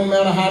go. It don't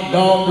matter how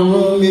dark the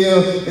room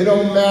is. It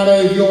don't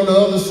matter if you're on the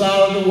other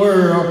side of the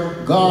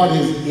world. God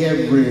is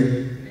everywhere.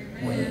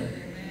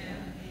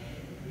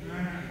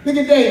 Look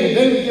at David.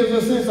 David gives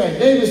us insight.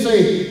 David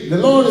says, the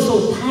Lord is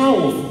so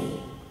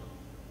powerful.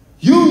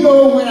 You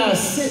know when I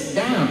sit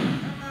down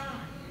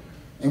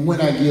and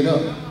when I get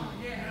up.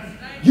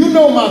 You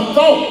know my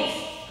thoughts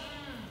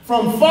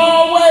from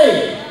far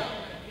away.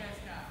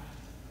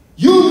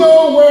 You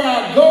know where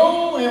I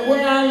go and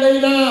where I lay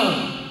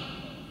down.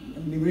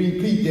 Let me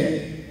repeat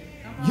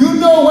that. You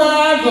know where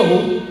I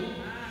go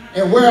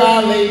and where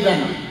I lay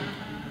down.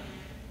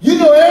 You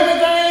know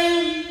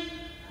everything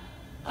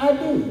I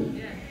do.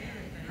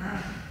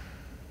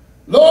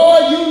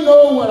 Lord, you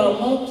know what I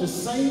want to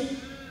say,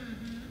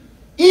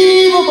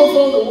 even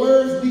before the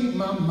words leave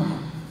my mouth.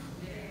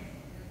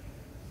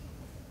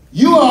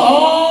 You are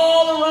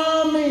all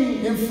around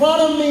me, in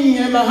front of me,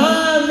 and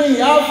behind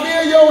me. I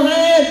feel your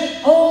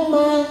hand on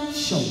my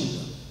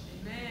shoulder.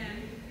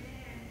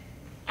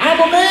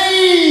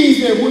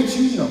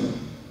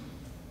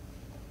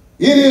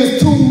 It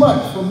is too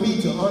much for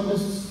me to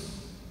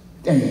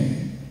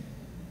understand.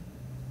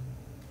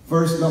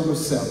 Verse number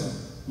 7.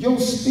 Your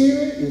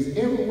spirit is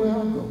everywhere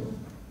I go.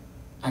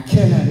 I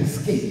cannot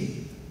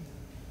escape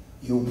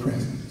your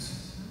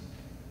presence.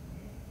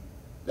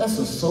 That's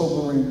a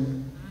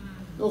sobering,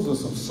 those are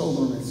some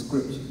sobering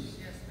scriptures.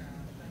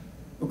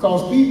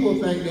 Because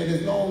people think that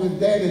as long as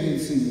daddy didn't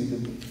see me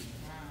do it,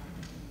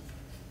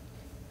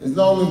 as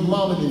long as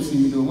mama didn't see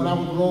me do it. When I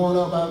was growing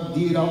up, I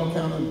did all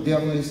kind of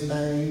devilish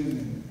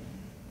things.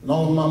 As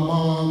long as my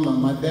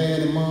mom, my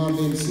dad and mom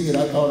didn't see it,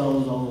 I thought I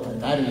was all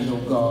right. I didn't know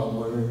God's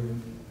word.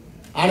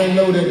 I didn't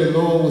know that the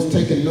Lord was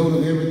taking note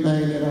of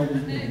everything that I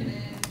was doing.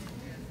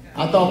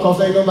 I thought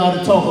because ain't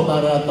nobody talk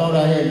about it, I thought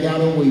I had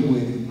got away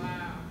with it.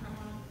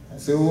 I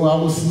said, oh,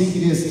 I was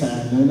sneaky this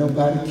time. Ain't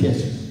nobody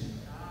catch me.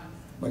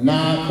 But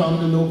now I come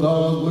to know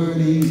God's word.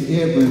 He's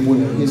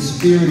everywhere. His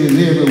spirit is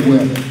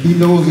everywhere. He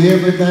knows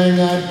everything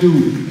I do.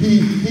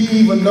 He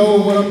even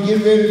knows what I'm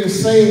getting ready to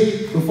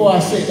say before I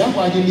say it. That's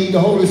why you need the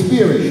Holy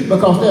Spirit.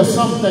 Because there's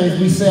some things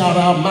we say out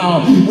of our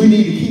mouth. We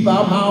need to keep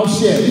our mouth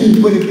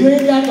shut. But if you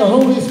ain't got the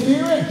Holy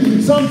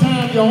Spirit,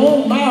 sometimes your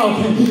own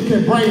mouth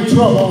can bring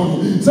trouble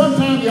on you.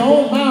 Sometimes your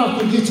own mouth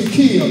can get you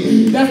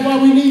killed. That's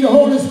why we need the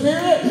Holy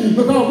Spirit.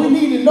 Because we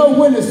need to know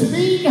when to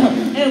speak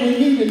and we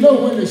need to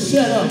know when to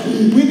shut up.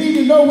 We need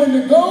to know when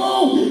to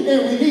go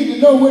and we need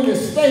to know when to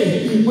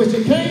stay. But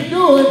you can't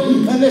do it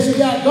unless you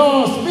got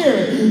God's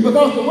Spirit.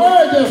 Because the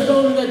word just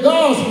told us that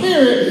God's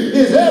Spirit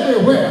is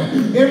everywhere.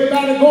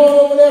 Everybody going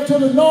over there to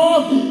the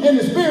north and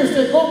the Spirit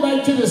said go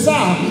back to the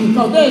south.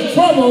 Because there's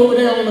trouble over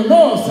there on the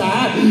north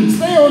side.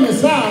 Stay on the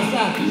south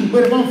side.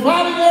 But if I'm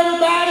following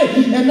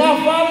everybody and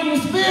not following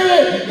the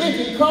Spirit,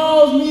 it can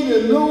cause me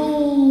to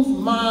lose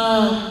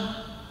my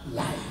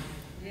life.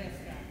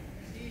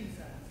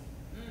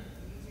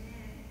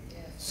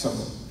 So,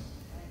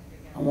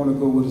 I want to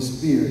go where the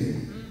Spirit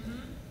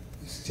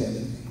is telling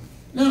me.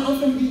 Now, I'm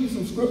going to give you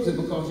some scripture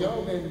because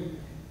y'all been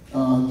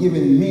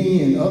giving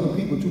me and other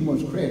people too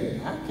much credit.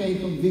 I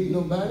can't convict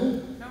nobody.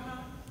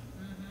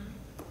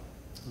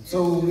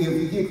 So, if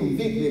you get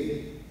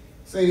convicted,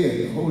 say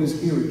that the Holy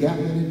Spirit got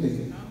me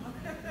today.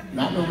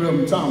 Not no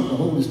Reverend Thomas, the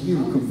Holy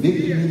Spirit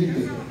convicted me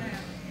today.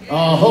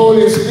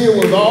 Holy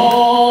Spirit was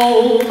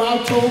all over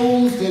my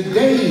toes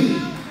today.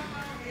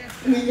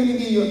 Let me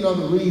give you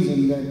another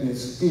reason that the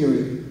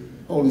Spirit,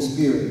 Holy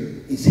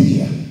Spirit, is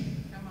here.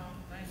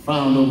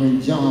 Found over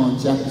in John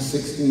chapter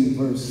 16,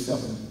 verse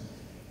 7.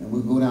 And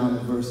we'll go down to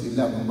verse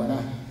 11.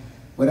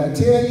 But I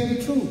tell you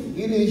the truth.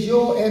 It is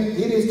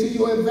to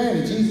your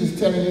advantage. Jesus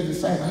telling his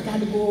disciples, I got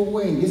to go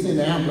away. This is in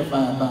the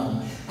Amplified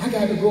Bible. I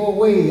got to go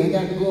away. I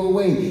got to go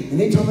away. And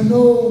they told me,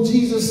 no,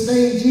 Jesus,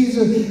 stay.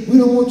 Jesus, we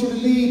don't want you to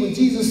leave. But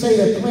Jesus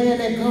said, the plan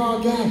that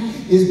God got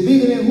is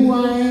bigger than who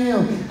I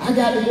am. I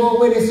got to go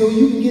away there so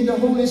you can get the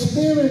Holy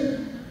Spirit.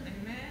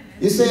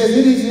 It says,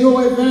 it is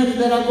your advantage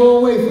that I go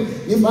away.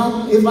 If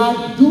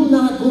I do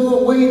not go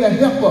away, the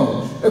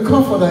helper, the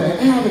comforter,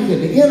 the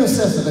advocate, the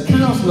intercessor, the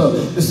counselor,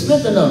 the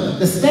strengthener,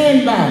 the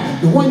standby,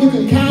 the one you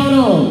can count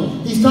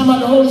on. He's talking about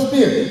the Holy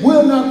Spirit.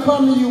 Will not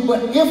come to you,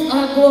 but if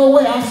I go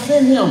away, I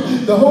send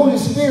him, the Holy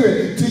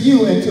Spirit, to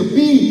you and to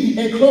be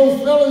in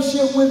close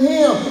fellowship with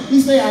him. He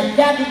said, I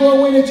got to go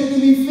away that you can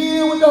be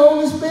filled with the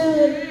Holy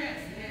Spirit.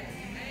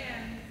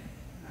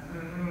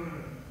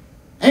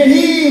 And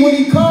when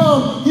he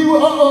comes, he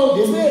will,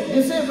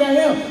 this it right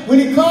here. When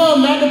he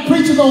comes, not the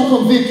preacher going to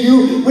convict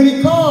you. When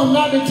he comes,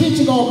 not the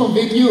teacher going to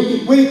convict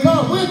you. When he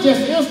comes, we're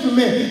just an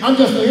instrument. I'm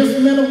just an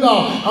instrument of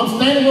God. I'm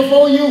standing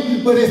before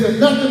you, but it's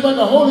nothing but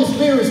the Holy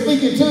Spirit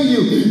speaking to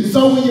you.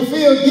 So when you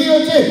feel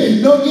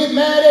guilty, don't get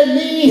mad at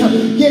me.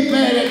 Get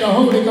mad at the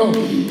Holy Ghost.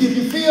 If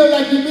you feel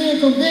like you're being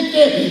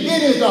convicted,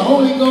 it is the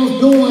Holy Ghost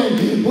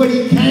doing what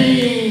he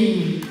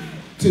came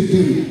to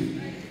do.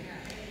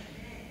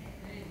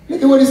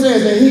 Look at what it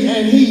says,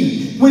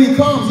 when he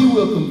comes, he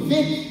will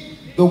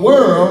convict the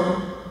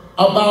world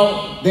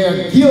about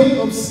their guilt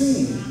of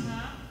sin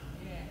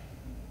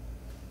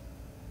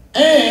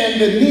and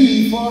the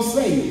need for a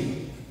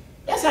Savior.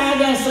 That's how I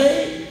got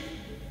saved.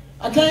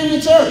 I came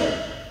to church.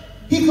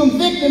 He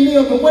convicted me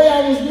of the way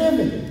I was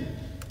living.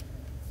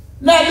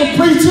 Not the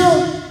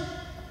preacher.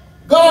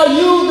 God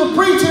used the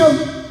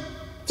preacher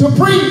to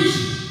preach,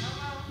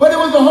 but it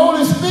was the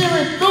Holy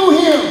Spirit through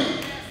him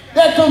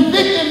that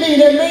convicted me,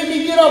 that made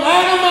me get up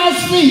out of my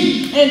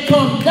seat and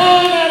come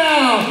down that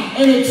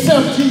aisle and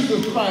accept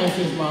Jesus Christ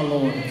as my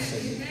Lord and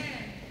Savior.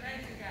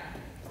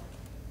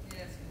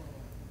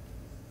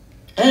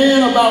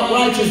 And about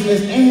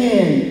righteousness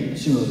and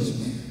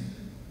judgment.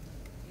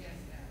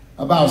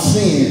 About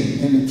sin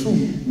and the true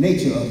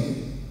nature of it.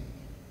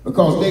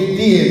 Because they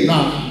did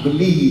not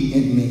believe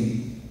in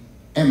me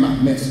and my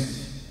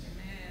message.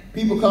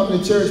 People come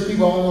to church,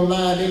 people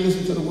online, they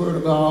listen to the word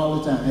of God all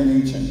the time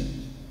and they change.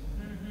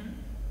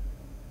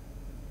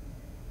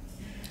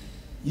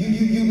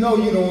 You know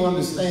you don't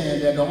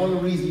understand that the only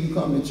reason you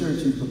come to church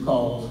is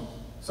because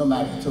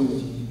somebody told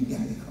you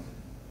got to come.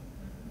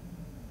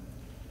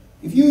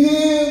 If you're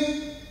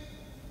here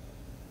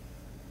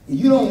and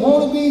you don't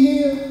want to be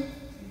here,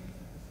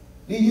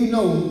 then you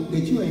know that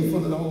you ain't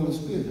full of the Holy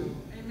Spirit.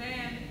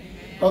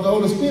 Because the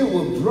Holy Spirit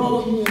will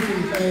draw you into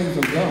the things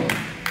of God.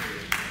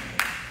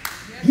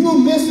 You're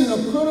missing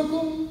a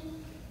critical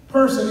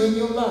person in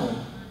your life.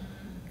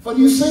 For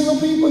you single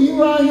people,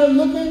 you out here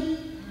looking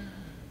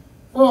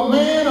for a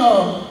man,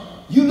 or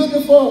you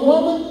looking for a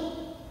woman,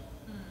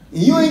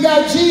 and you ain't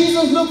got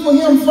Jesus, look for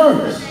him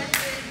first.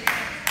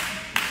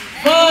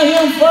 Find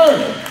him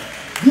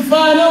first. You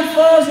find him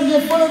first and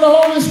get full of the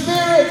Holy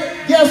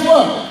Spirit, guess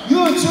what?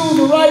 You'll choose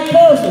the right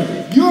person.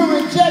 You'll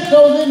reject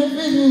those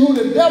individuals who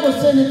the devil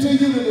sent into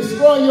you to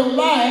destroy your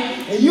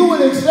life, and you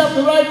will accept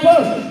the right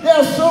person. There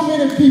are so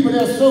many people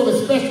that are so,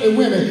 especially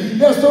women,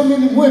 there are so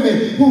many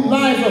women whose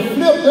lives are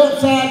flipped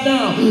upside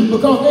down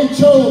because they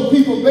chose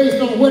people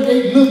based on what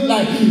they look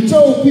like,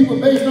 chose people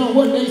based on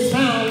what they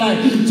sound like,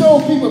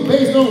 chose people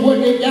based on what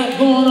they got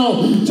going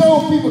on,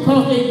 chose people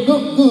because they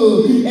look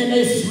good and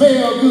they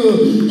smell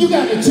good. You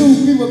got to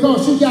choose people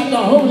because you got the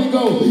Holy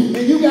Ghost,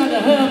 and you got to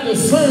have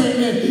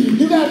discernment.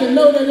 You got to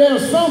know that there are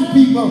some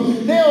people,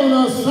 they're on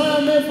an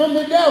assignment from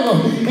the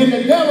devil, and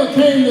the devil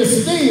came to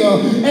steal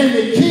and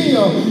to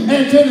kill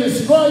and to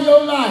destroy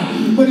your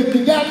life. But if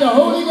you got the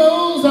Holy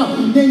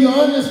Ghost, then you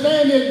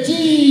understand that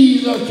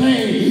Jesus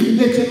came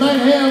that you might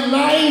have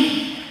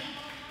life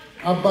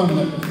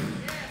abundantly.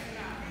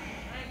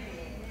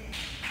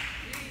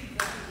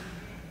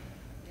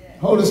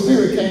 Holy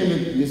Spirit came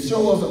to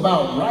show us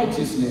about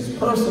righteousness,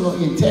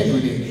 personal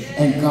integrity,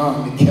 and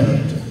godly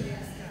character.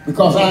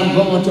 Because I'm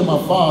going to my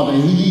Father,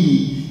 and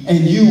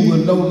you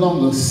will no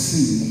longer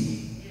see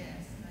me.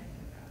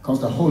 Because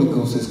the Holy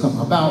Ghost has come.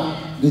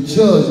 About the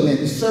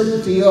judgment, the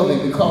certainty of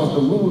it, because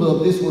the ruler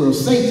of this world,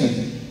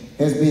 Satan,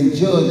 has been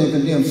judged and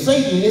condemned.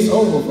 Satan, is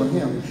over for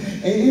him.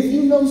 And if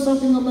you know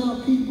something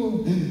about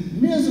people,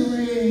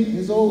 misery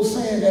is an old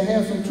saying that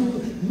has some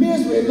truth.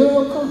 Misery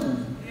loves company.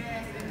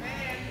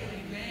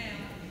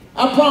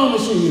 I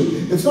promise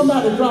you, if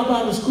somebody drop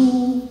out of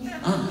school,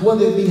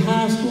 whether it be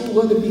high school,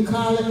 whether it be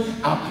college,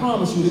 I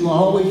promise you they're going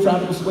to always try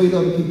to persuade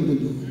other people to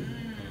do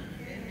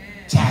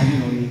it. Child, you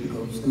don't need to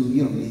go to school.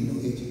 You don't need no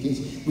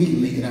education. We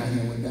can make it out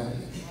here without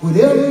it.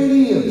 Whatever it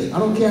is, I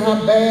don't care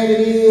how bad it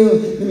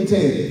is, let me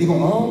tell you, they're going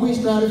to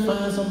always try to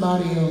find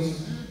somebody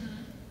else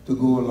to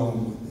go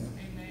along with them.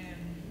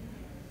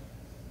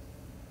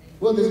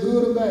 Whether it's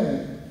good or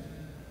bad.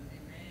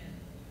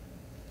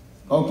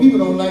 Or people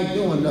don't like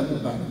doing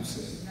nothing by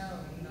themselves.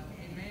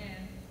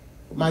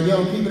 My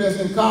young people that's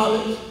in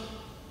college,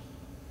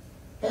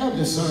 have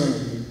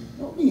discernment.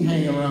 Don't be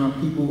hanging around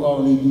people who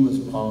all they do is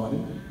party.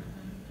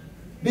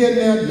 Been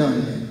there,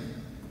 done that.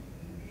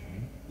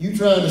 You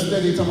trying to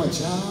study, talking about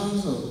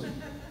Charles, or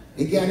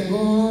they got it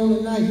going on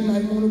tonight. You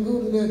might want to go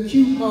to their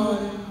cute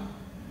party.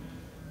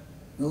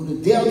 You know,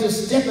 the Delta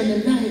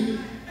stepping tonight.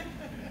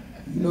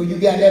 You know, you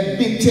got that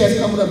big test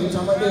coming up. You're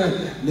talking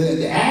about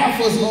the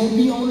Alpha's going to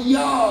be on the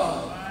yard.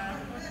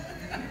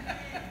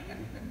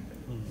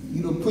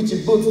 You don't put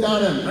your books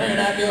down and ran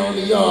out there on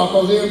the yard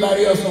because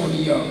everybody else on the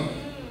yard.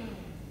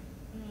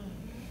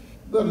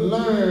 You better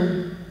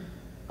learn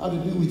how to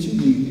do what you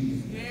need to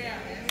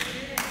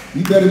do.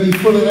 You better be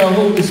full of that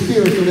Holy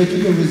Spirit so that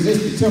you can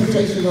resist the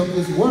temptation of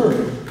this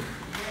world.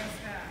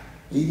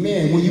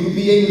 Amen. When you will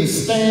be able to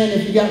stand,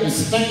 if you got to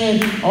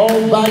stand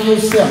all by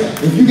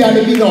yourself, if you got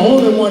to be the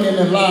only one in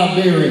the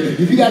library,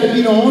 if you got to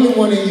be the only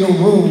one in your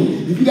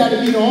room, if you got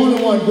to be the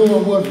only one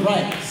doing what's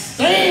right,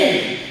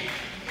 stand.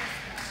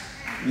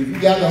 If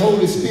you got the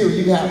Holy Spirit,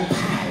 you got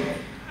power.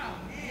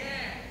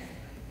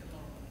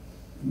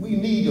 We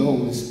need the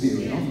Holy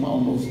Spirit. I'm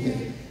almost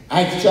there.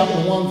 Acts chapter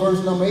 1,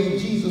 verse number 8,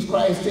 Jesus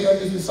Christ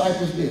tells his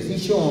disciples this. He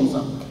showed them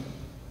something.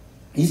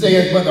 He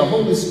says, but the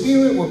Holy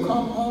Spirit will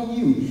come on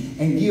you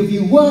and give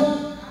you what?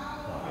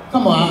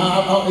 Come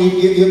on, if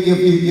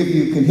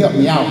you can help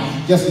me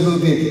out just a little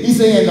bit. He's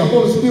saying the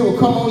Holy Spirit will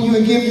come on you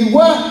and give you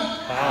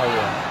what?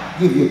 Power.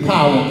 Give you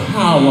power.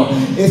 Power.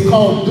 It's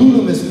called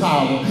dunamis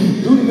power.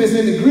 Dunamis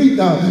in the Greek,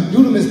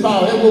 dunamis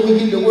power. That's where we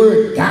get the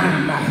word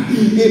dynamite.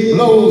 It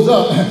blows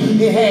up.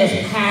 It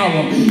has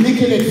power. It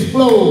can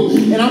explode.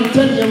 And I'm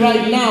telling you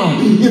right now,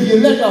 if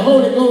you let the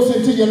Holy Ghost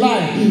into your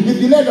life,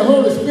 if you let the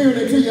Holy Spirit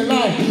into your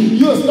life,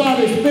 you'll start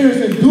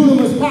experiencing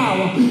dunamis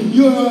power.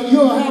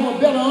 You'll have a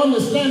better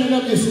understanding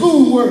of your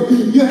schoolwork.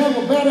 You'll have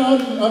a better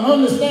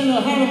understanding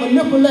of how to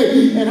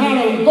manipulate and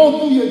how to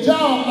go through your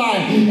job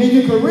life and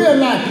your career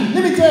life.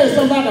 Let me tell you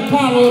something about the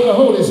power of the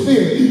Holy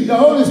Spirit. The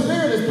Holy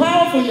Spirit is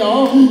powerful,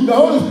 y'all. The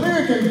Holy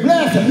Spirit can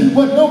bless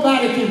what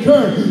nobody can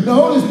curse. The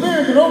Holy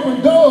Spirit can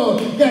open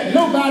doors that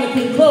nobody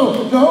can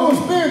close. The Holy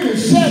Spirit can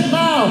shut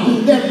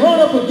mouths that run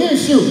up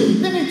against you.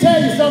 Let me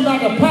tell you something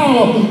about the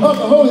power of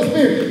the Holy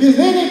Spirit. Is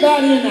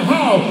anybody in the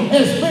house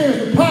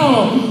experience the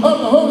power of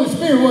the Holy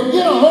Spirit? Well,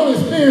 give the Holy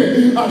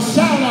Spirit a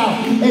shout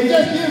out and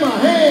just give him a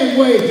hand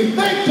wave.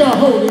 Thank you,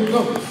 Holy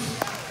Ghost.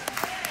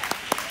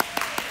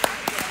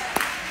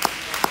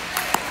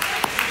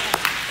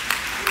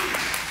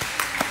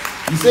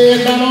 You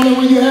said not only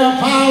will you have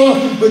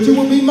power, but you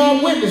will be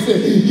my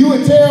witnesses. You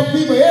will tell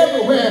people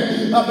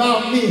everywhere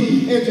about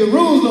me, in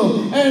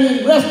Jerusalem and in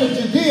the rest of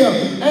Judea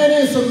and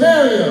in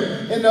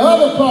Samaria, in the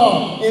other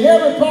part, in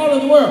every part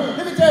of the world.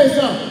 Let me tell you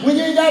something. When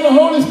you ain't got the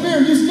Holy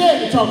Spirit, you're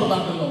scared to talk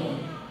about the Lord.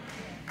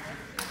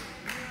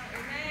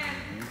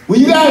 When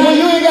you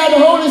ain't got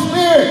the Holy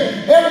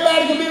Spirit,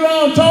 everybody can be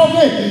around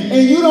talking,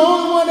 and you're the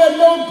only one that's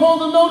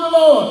supposed to know the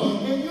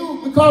Lord. And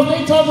you, because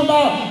they talk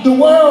about the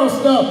world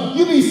stuff,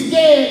 you be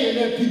scared to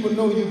let people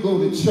know you go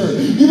to church.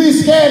 You be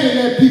scared to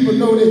let people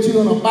know that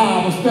you're in a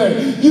Bible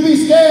study. You be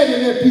scared to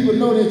let people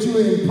know that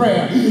you're in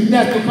prayer.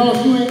 That's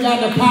because you ain't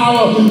got the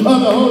power of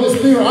the Holy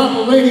Spirit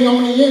operating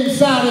on the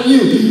inside of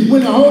you.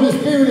 When the Holy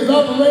Spirit is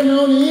operating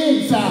on the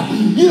inside,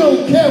 you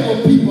don't care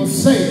what people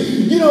say.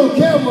 You don't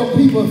care what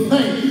people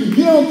think.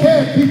 You don't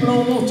care if people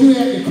don't want you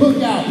at the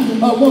cookout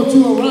or want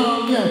you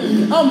around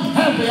them. I'm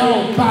happy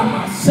all by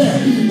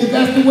myself. If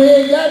that's the way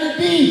it got to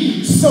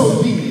be,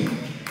 so be it.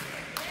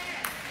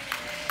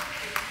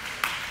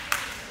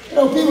 You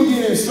know, people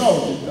get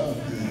insulted, though.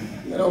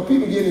 You know,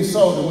 people get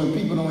insulted when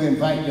people don't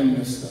invite them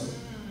to stuff.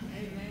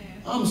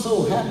 I'm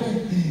so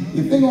happy.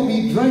 If they're going to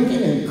be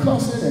drinking and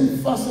cussing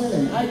and fussing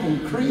and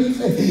acting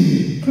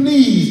crazy,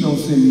 please don't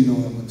send me no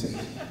invitation.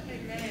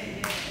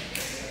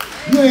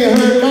 You ain't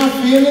hurt my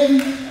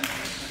feelings.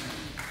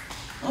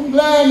 I'm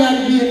glad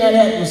not to be in that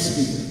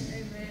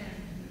atmosphere.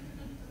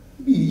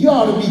 You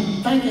ought to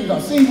be thanking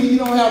God. See, when you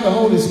don't have the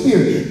Holy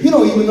Spirit, you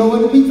don't even know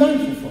what to be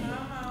thankful for.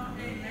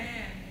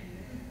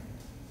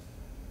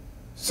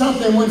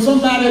 Something, when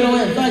somebody don't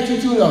invite you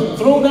to a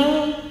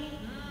throwdown,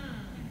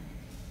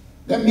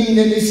 that means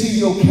that they see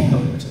your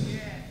character.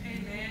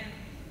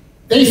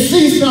 They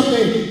see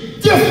something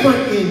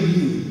different in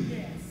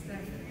you.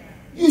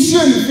 You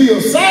shouldn't feel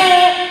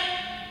sad.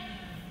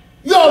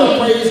 You ought to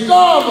praise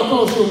God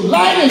because your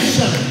light is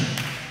shining.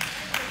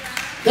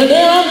 That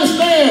they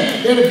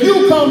understand that if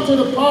you come to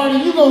the party,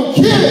 you're going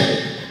to kill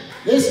it.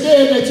 They're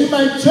scared that you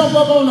might jump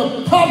up on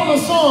a popular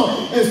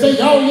song and say,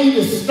 y'all need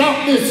to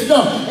stop this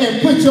stuff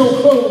and put your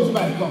clothes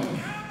back on.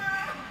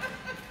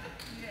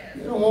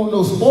 They don't want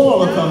no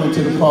spoiler coming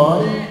to the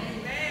party.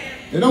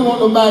 They don't want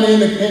nobody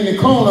in the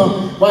corner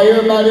while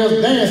everybody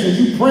else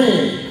dancing, you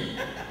praying.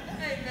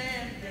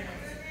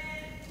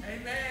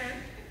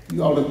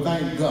 You ought to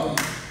thank God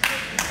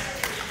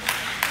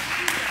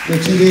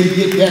that you didn't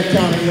get that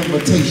kind of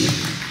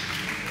invitation.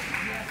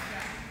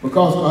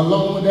 Because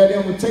along with that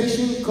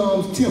invitation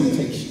comes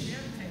temptation.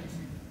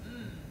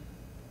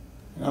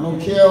 And I don't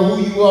care who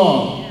you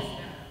are,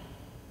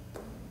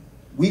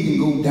 we can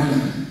go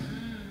down.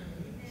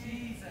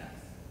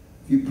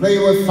 If you play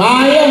with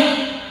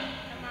fire,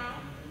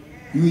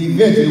 you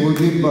eventually will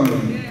get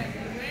burned.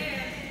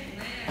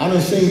 I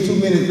done seen too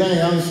many things.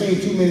 I done seen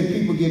too many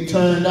people get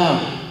turned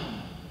out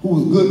who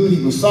was good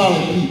people,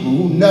 solid people,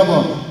 who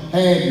never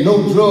had no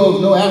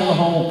drugs, no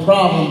alcohol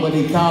problem, but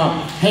they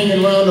kind of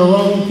hanging around the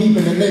wrong people.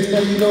 And the next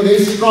thing you know, they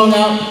strung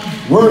out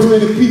worse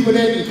than the people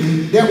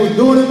that was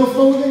doing it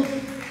before them.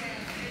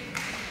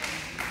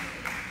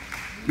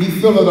 Be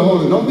filled with the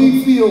Holy Ghost. Don't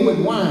be filled with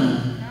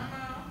wine.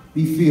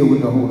 Be filled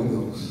with the Holy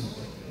Ghost.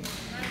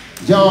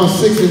 John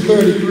 6 and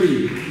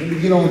 33. Let me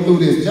get on through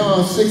this.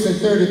 John 6 and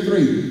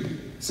 33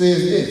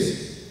 says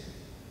this.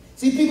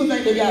 See, people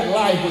think they got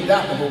life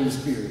without the Holy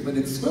Spirit, but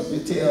the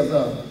scripture tells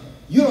us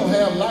you don't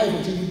have life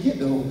until you get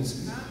the Holy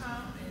Spirit.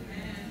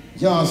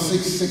 John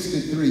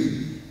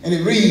 6:63. And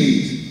it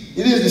reads,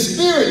 it is the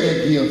Spirit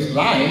that gives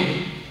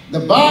life. The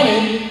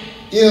body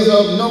is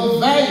of no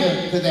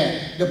value to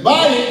that. The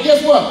body,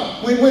 guess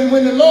what?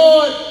 When the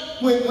Lord,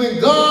 when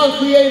God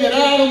created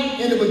Adam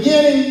in the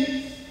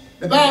beginning,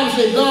 the Bible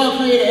says God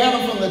created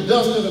Adam from the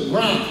dust of the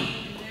ground.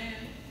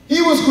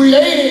 He was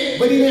created,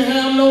 but he didn't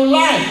have no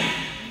life.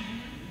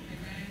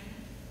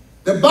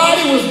 The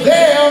body was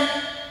there,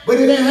 but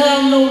it didn't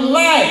have no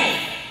life.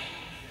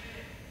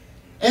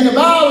 And the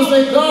Bible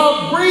says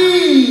God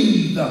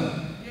breathed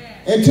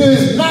into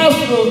his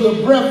nostrils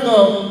the breath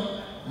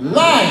of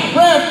life.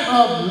 Breath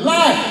of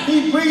life.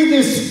 He breathed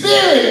his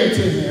spirit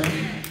into him.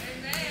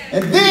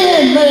 And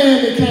then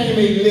man became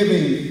a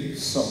living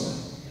soul.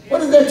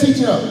 What is that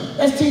teaching us?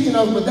 That's teaching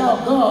us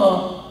without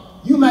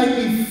God, you might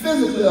be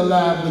physically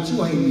alive, but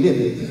you ain't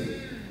living.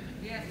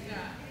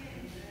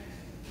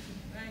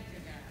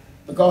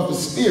 Because the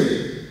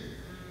Spirit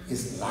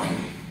is life.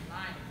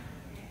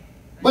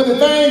 But the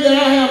things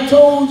that I have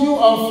told you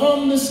are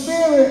from the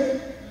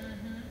Spirit.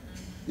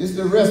 It's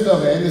the rest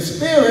of it. And the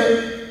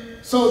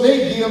Spirit, so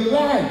they give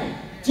life.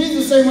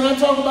 Jesus said, when I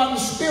talk about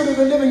the Spirit of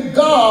the living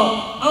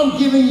God, I'm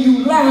giving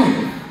you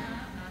life.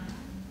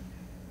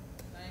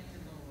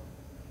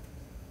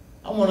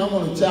 I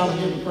want to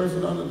challenge every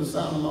person under the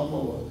sound of my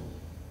voice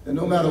that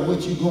no matter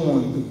what you're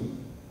going through,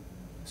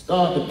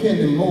 start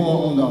depending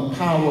more on the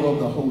power of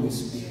the Holy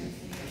Spirit.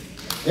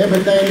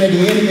 Everything that the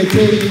enemy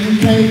tells you you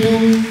can't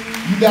do,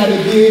 You got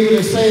to be able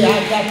to say,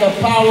 I got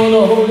the power of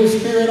the Holy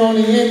Spirit on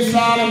the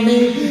inside of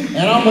me, and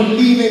I'm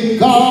believing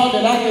God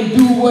that I can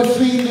do what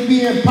seems to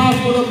be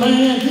impossible to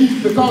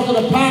man. Because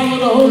of the power of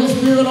the Holy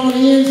Spirit on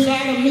the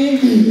inside of me,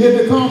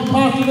 it becomes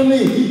possible to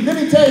me. Let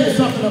me tell you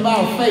something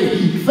about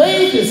faith.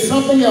 Faith is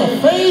something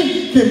else.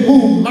 Faith can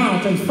move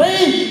mountains.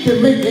 Faith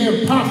can make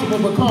the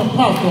impossible become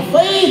possible.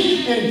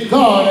 Faith in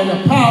God and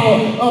the power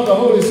of the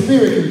Holy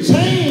Spirit can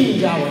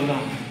change our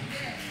life.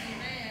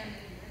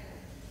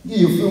 Give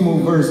you a few more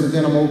verses,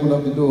 then I'm going to open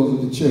up the doors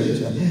of the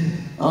church.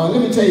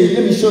 Let me tell you,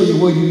 let me show you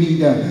where you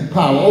need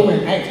power. Over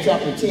in Acts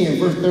chapter 10,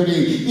 verse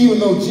 38, even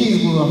though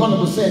Jesus was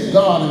 100%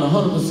 God and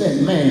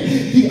 100% man,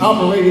 he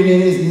operated in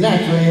his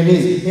natural and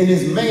in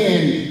his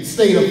man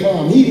state of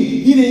form.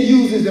 He didn't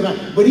use his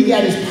divine, but he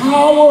got his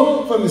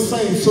power from the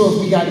same source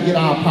we got to get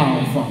our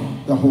power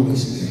from, the Holy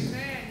Spirit.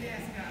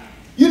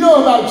 You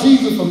know about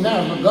Jesus from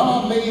Nazareth.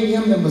 God made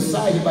him the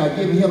Messiah by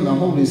giving him the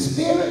Holy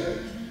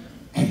Spirit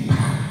and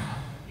power.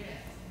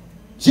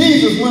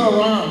 Jesus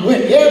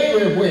went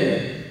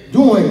everywhere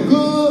doing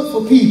good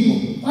for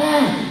people.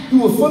 Why? He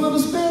was full of the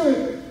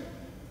Spirit.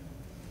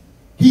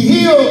 He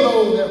healed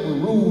those that were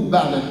ruled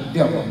by the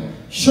devil,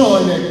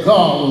 showing that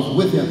God was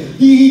with him.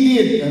 He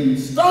did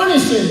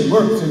astonishing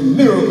works and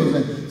miracles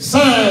and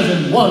signs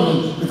and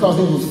wonders because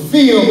he was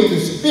filled with the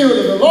Spirit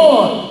of the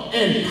Lord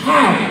and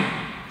power.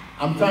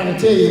 I'm trying to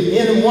tell you,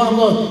 if any one of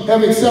us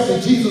have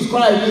accepted Jesus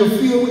Christ, we are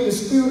filled with the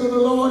Spirit of the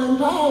Lord and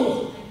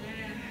power.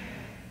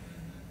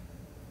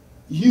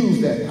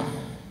 Use that power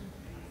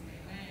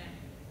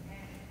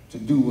to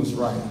do what's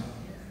right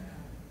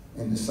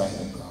in the sight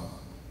of God.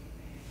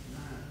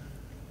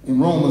 In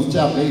Romans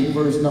chapter 8,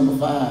 verse number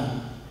 5,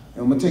 and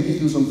I'm going to take you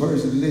through some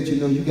verses to let you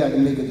know you got to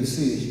make a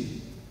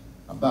decision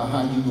about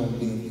how you're going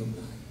to live your life.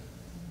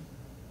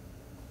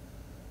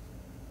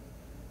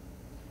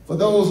 For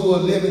those who are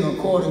living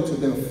according to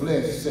their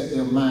flesh, set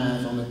their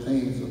minds on the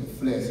things of the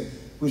flesh,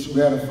 which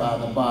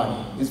gratify the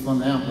body. It's from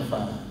the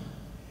Amplified.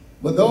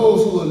 But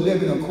those who are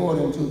living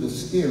according to the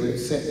Spirit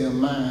set their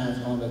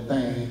minds on the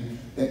thing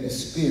that the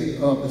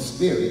Spirit,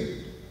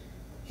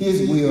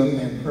 his will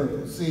and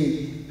purpose.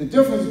 See, the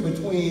difference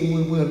between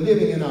when we're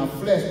living in our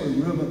flesh,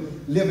 we're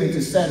living to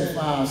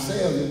satisfy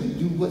ourselves, and we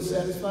do what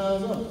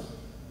satisfies us.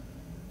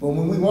 But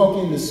when we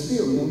walk in the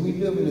Spirit, when we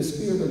live in the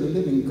Spirit of the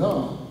living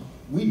God,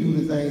 we do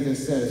the things that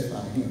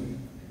satisfy him.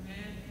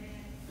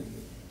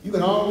 You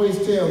can always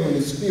tell when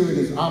the Spirit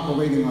is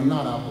operating or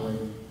not operating.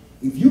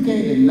 If you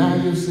can't deny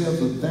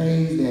yourself of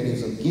things that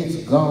is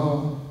against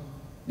God,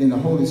 then the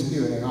Holy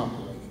Spirit ain't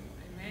operating.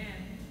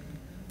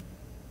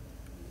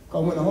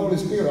 Because when the Holy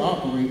Spirit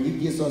operates, it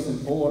gets us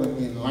in order,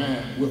 in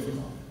line with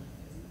God.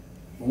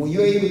 But when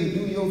you're able to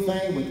do your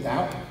thing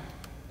without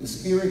the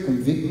Spirit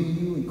convicting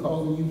you and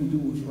causing you to do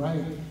what's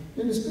right,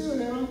 then the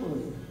Spirit ain't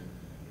operating.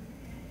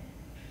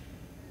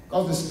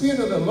 Because the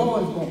Spirit of the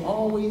Lord is going to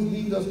always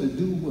lead us to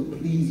do what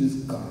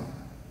pleases God.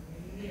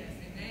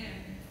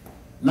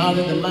 Now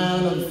that the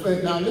mind of the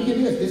flesh, now look at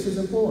this, this is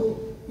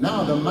important.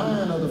 Now the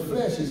mind of the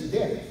flesh is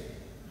death,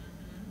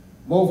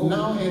 both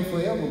now and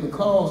forever,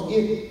 because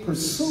it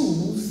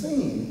pursues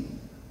sin.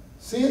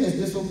 Sin is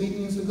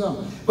disobedience to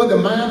God. But the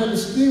mind of the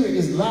Spirit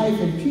is life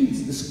and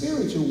peace, the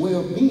spiritual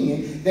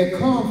well-being that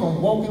comes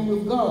from walking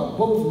with God,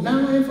 both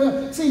now and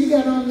forever. See, you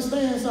got to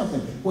understand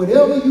something.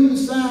 Whatever you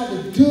decide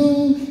to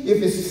do,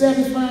 if it's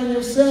satisfying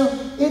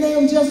yourself, it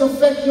ain't just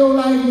affect your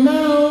life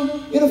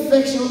now, it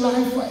affects your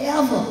life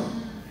forever.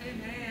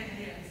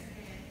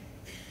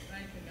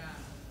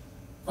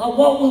 I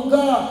walk with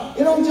God.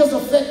 It don't just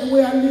affect the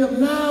way I live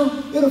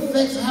now. It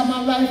affects how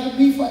my life will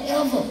be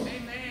forever.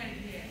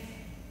 Amen.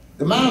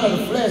 The mind of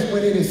the flesh,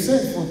 when it is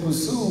sinful,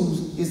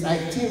 pursues its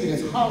activity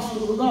as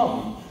hostile to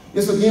God.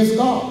 It's against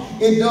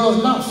God. It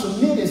does not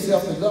submit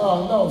itself to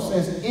God's law,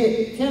 since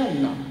it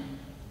cannot.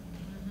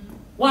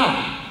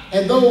 Why?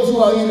 And those who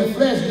are in the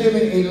flesh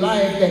living a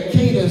life that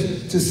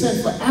caters to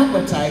sinful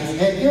appetites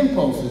and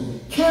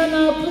impulses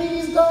cannot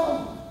please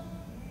God.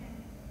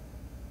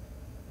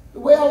 The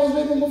way I was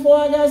living before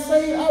I got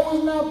saved, I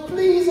was not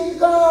pleasing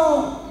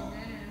God.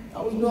 I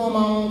was doing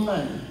my own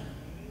thing.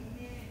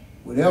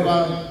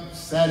 Whatever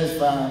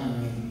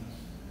satisfied me,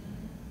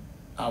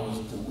 I was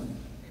doing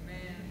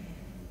it.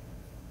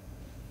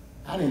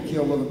 I didn't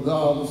care whether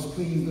God was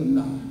pleased or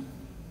not.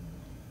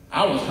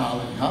 I was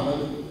hollering,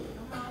 hallelujah.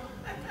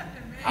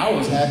 I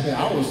was happy,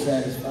 I was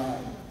satisfied.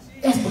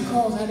 That's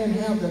because I didn't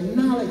have the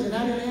knowledge and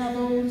I didn't have the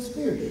Holy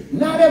Spirit.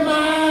 Now that my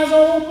eyes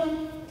are open,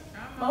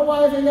 my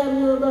wife ain't got to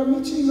worry about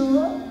me cheating on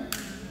her.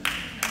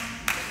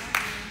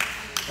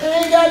 It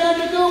ain't got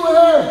nothing to do with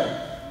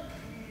her.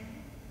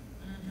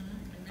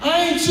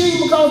 I ain't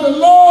cheating because the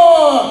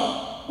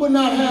Lord would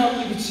not have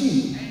me to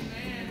cheat.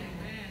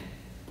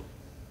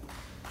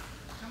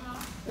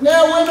 And there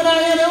are women out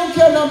here that don't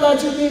care nothing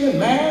about you being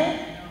married.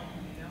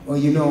 Well,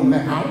 you know,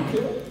 man, I don't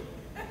care.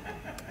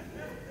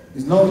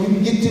 As long as you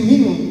can get to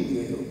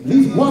me at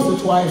least once or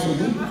twice a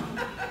week.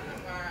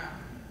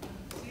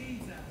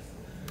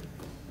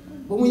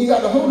 But when you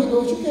got the Holy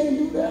Ghost, you can't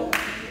do that.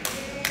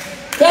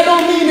 That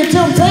don't mean the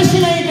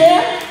temptation ain't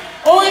there.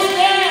 Oh, it's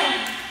there.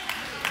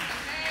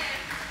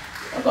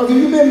 Because if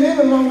you've been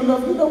living long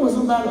enough, you know when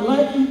somebody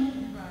like you.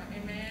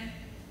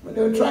 When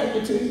they're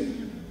attracted to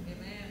you.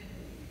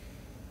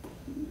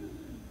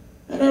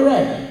 Ain't that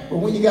right? But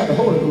when you got the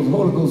Holy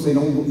Ghost say,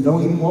 don't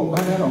even walk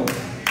by that altar.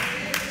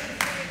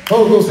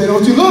 Holy Ghost say,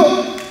 don't you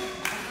look.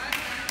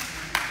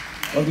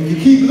 Because if you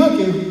keep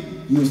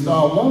looking, you'll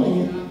start wanting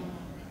it.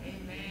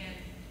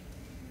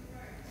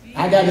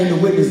 I got any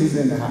witnesses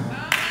in the house.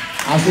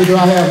 I said, do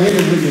I have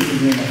any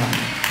witnesses in the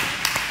house?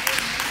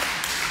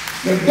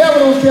 The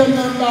devil don't care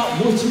nothing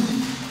about what you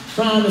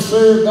trying to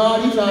serve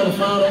God. He's trying to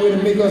find a way to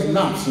make us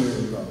not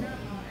serve God.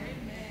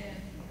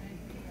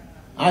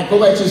 All right, go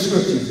back to the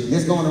scriptures.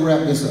 Let's go on and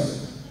wrap this up.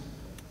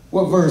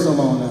 What verse am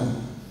I on now?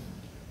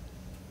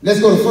 Let's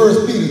go to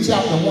 1 Peter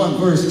chapter 1,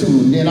 verse 2.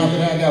 And then after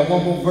that, I got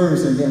one more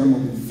verse, and then I'm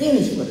going to be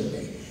finished for the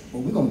day. But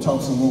we're going to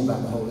talk some more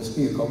about the Holy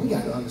Spirit, because we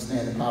got to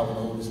understand the power of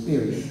the Holy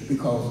Spirit,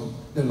 because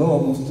the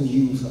Lord wants to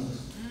use us.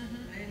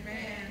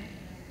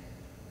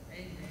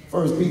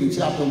 1 Peter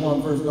chapter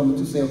 1, verse number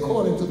 2 says,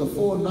 according to the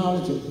full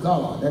knowledge of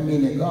God. That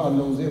means that God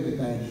knows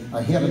everything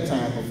ahead of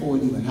time before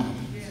it even happens.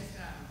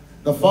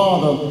 The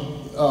Father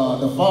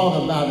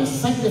by the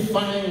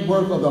sanctifying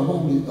work of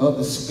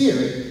the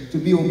Spirit to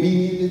be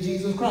obedient to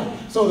Jesus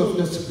Christ. So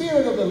the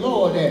Spirit of the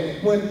Lord,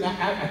 that when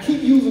I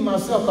keep using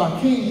myself,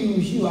 I can't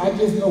use you. I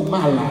just know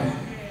my life.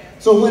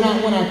 So when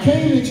I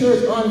came to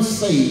church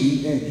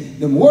unsaved, and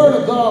the Word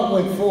of God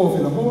went forth,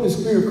 and the Holy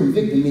Spirit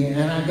convicted me,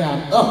 and I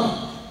got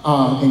up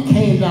and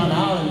came down the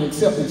aisle and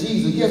accepted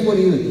Jesus. Guess what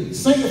it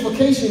is?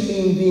 Sanctification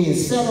means being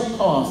set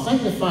apart.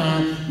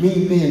 Sanctifying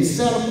means being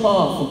set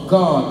apart for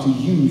God to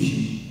use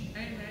you.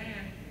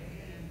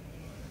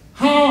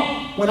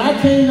 How, when I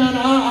came down the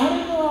aisle, I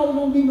didn't know I was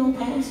going to be no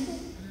pastor.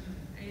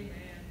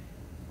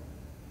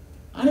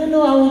 I didn't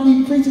know I would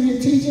be preaching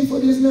and teaching for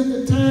this length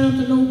of time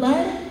to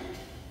nobody.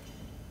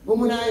 But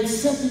when I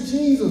accepted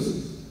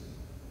Jesus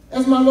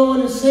as my Lord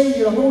and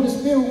Savior, the Holy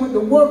Spirit went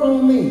to work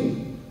on me.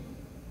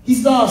 He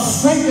started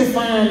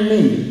sanctifying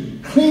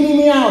me, cleaning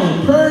me out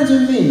and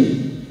purging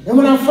me. And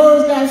when I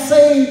first got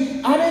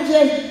saved, I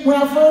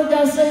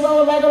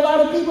was like a lot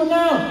of people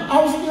now.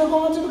 I was still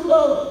going to the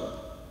club.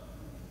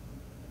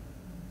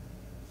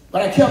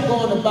 But I kept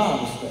going to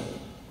Bible study.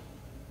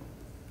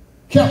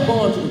 Kept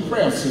going to the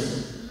prayer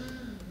system.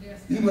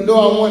 Even though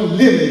I wasn't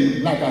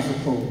living like I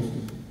supposed to.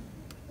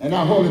 And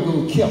our Holy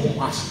Ghost kept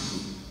washing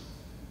me.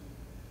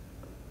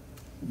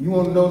 If you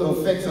want to know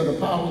the effects of the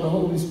power of the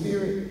Holy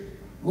Spirit,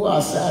 go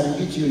outside and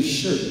get you a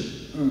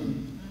shirt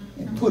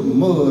and put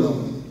mud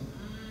on it.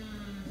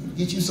 And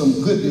get you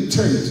some good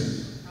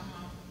detergent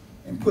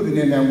and put it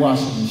in that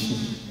washing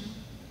machine.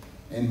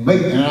 And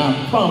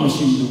I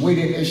promise you, the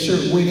way that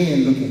shirt went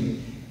in looking,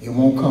 it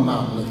won't come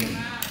out looking.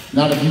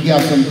 Not if you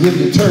got some good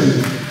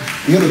detergent.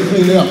 It'll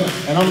clean it up.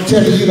 And I'm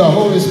telling you, the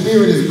Holy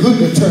Spirit is good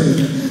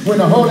detergent. When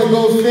the Holy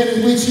Ghost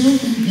finishes with you,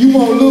 you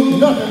won't look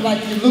nothing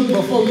like you looked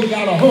before you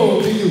got a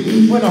hold of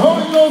you. When the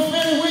Holy Ghost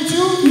finishes with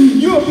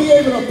you, you'll be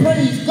able to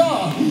praise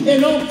God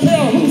and don't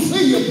care who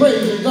see you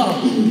praising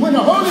God. When the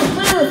Holy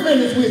Spirit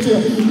finishes with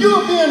you,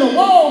 you'll be in a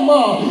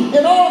Walmart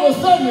and all of a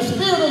sudden the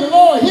Spirit of the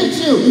Lord hits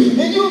you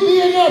and you'll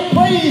be in there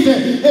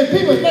praising and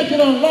people think you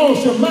done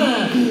lost your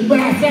mind. But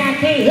I said, I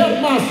can't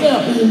help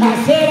myself.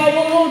 I said I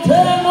wasn't going to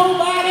tell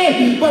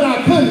nobody, but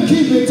I couldn't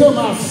keep it to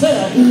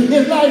myself.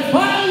 It's like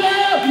fire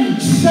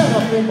shut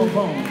up in my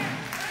bones.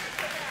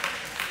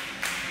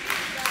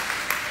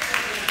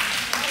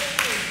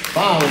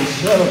 Fire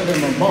shut up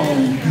in my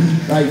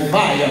bones like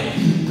fire.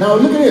 Now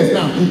look at this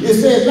now. It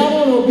says not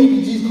only to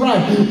be Jesus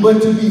Christ,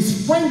 but to be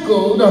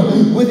sprinkled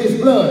with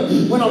his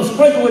blood. When I'm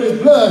sprinkled with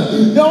his blood,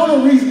 the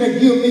only reason that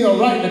gives me a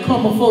right to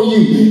come before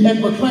you and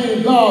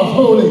proclaim God's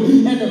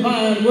holy and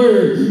divine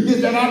word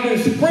is that I've been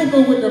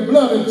sprinkled with the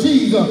blood of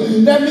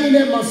Jesus. That means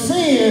that my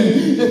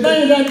sin, the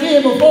things I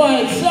did before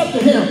I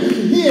accepted him,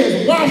 he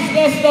has washed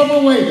that stuff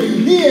away.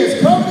 He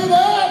has covered it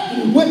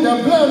up with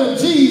the blood of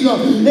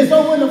Jesus. And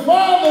so when the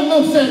Father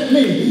looks at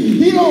me,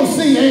 he don't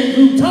see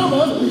Andrew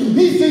Thomas.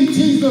 He sees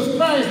Jesus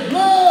Christ's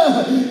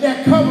blood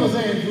that covers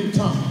Andrew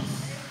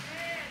Thomas.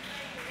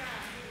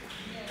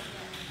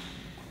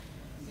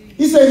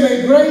 He said,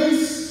 may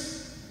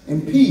grace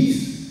and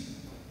peace,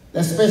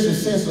 that special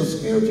sense of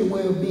spiritual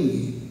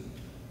well-being,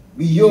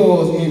 be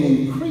yours in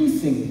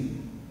increasing.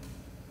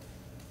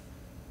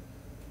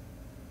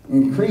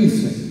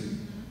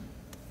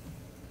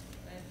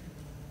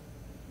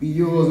 Be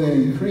yours in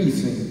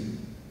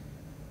increasing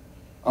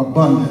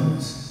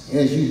abundance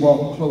as you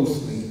walk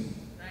closely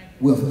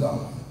with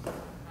God.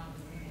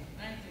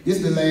 This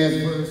is the last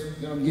verse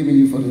that I'm giving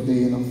you for the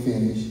day and I'm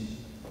finished.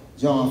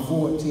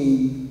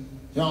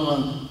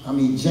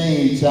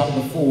 James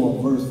chapter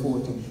 4, verse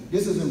 14.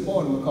 This is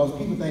important because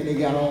people think they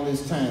got all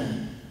this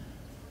time.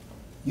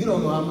 You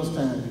don't know how much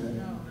time you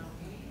have.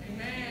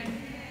 Amen.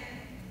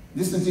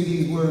 Listen to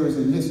these words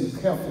and listen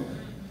carefully.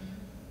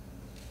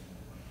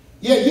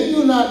 Yet you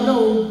do not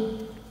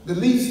know the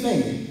least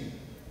thing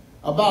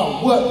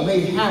about what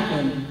may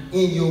happen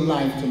in your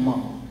life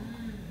tomorrow.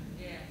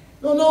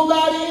 Don't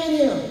nobody in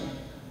here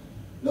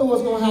know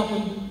what's going to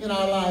happen in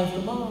our lives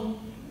tomorrow.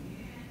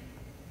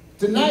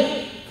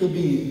 Tonight could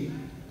be it.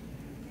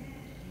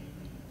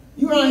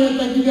 You around here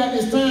think you got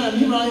this time.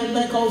 You around here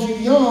think because you're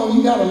young,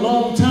 you got a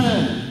long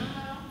time.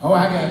 Oh,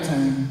 I got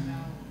time.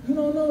 You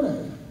don't know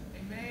that.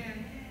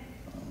 Amen.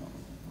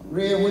 I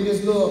read with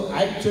this little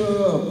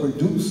actor,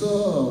 producer,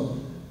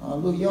 a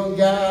little young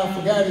guy, I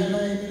forgot his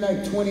name, he's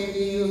like 28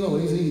 years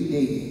old. He's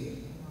dead.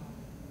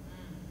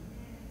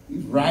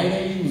 He's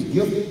writing, he was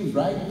gifted, he was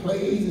writing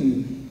plays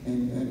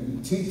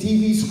and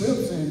TV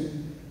scripts,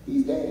 and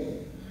he's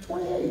dead.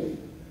 28.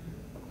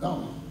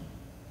 Gone.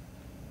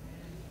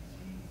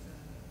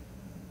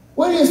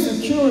 What is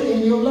secure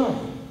in your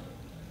life?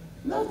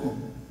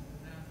 Nothing.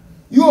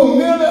 You are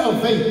merely a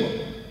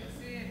vapor,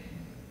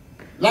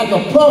 like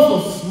a puff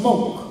of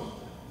smoke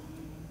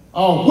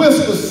or a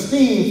wisp of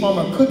steam from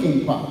a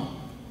cooking pot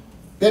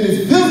that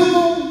is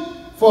visible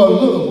for a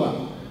little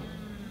while.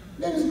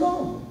 Then it's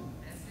gone.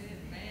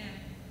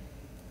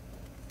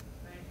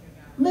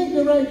 Make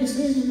the right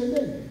decision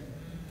today.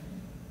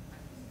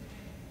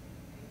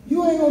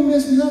 You ain't gonna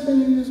miss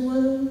nothing in this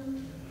world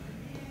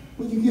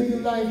when you give your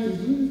life to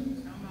Jesus.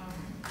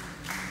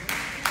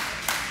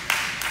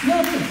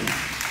 Nothing.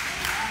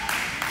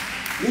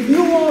 If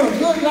you want a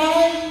good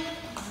life,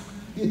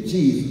 get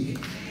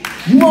Jesus.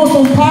 You want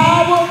some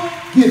power,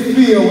 get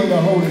filled with the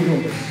Holy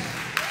Ghost.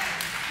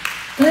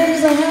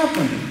 Things are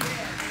happening.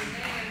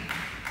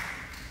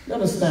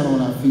 Let us stand on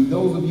our feet.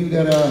 Those of you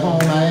that are at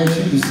home, I ask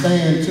you to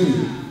stand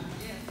too.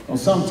 Or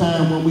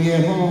sometimes when we're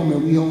at home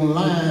and we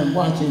online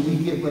watching,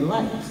 we get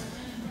relaxed.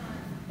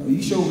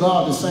 You show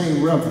God the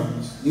same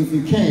reverence if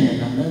you can.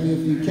 Now, maybe if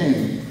you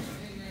can.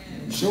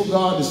 Show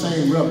God the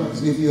same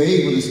reverence if you're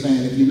able to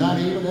stand. If you're not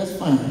able, that's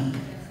fine.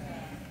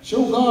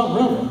 Show God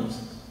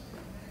reverence.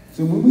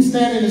 So when we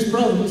stand in His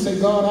presence, we say,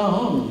 God, I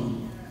honor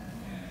you.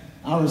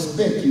 I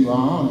respect you. I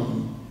honor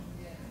you.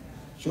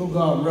 Show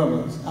God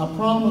reverence. I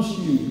promise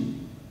you,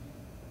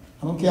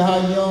 I don't care how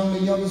young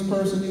the youngest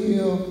person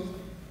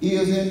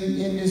is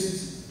in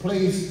this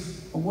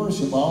place of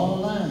worship or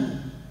online.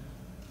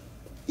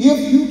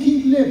 If you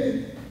keep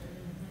living,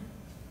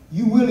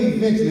 you will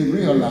eventually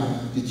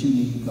realize that you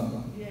need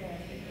God.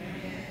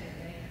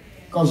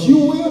 Because you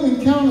will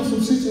encounter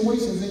some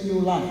situations in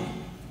your life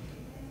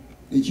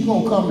that you're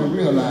going to come to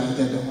realize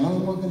that the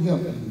only one can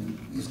help you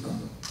is God.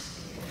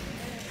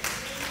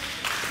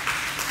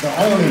 The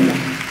only one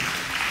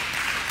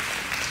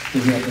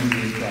can help you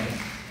is God.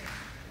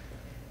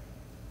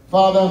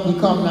 Father, we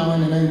come now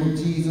in the name of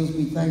Jesus.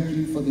 We thank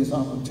you for this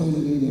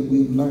opportunity that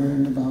we've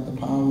learned about the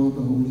power of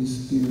the Holy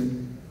Spirit.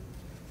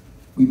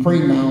 We pray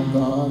now,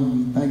 God,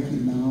 and we thank you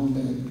now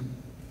that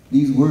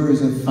these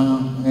words have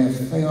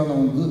fell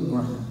on good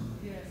ground.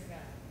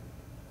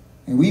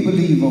 And we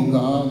believe, oh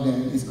God,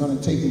 that it's going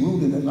to take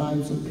root in the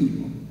lives of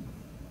people.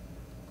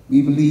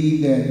 We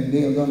believe that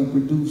they are going to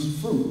produce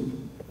fruit.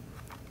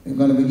 They're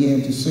going to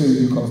begin to serve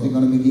you because they're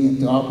going to begin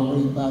to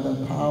operate by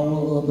the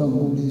power of the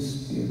Holy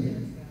Spirit.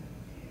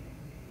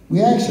 We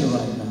ask you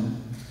right now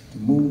to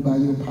move by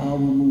your power,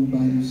 move by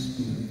your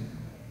Spirit.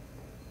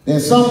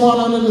 There's someone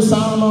under the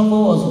sound of my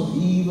voice,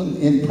 even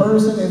in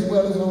person as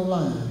well as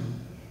online,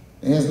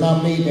 that has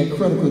not made that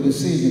critical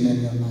decision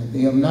in their life.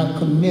 They have not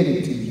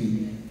committed to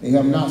you. They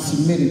have not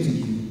submitted to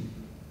you.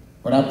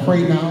 But I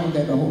pray now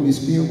that the Holy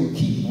Spirit will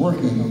keep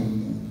working on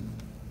them.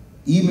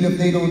 Even if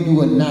they don't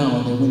do it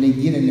now, that when they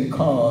get in their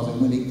cars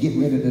and when they get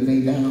ready to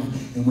lay down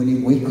and when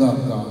they wake up,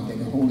 God, that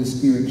the Holy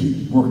Spirit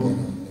keep working on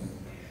them.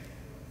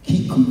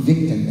 Keep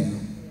convicting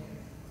them,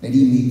 that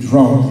He may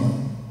draw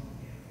them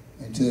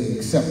into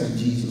accepting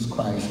Jesus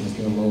Christ as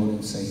their Lord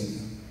and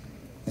Savior.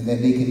 And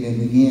that they can then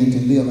begin to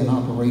live and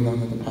operate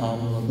under the power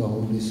of the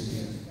Holy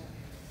Spirit.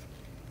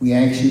 We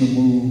ask you to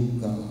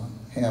move, God.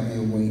 Have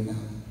your way now.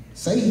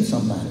 Save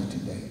somebody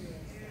today.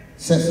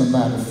 Set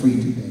somebody free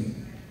today.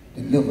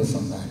 Deliver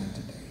somebody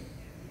today.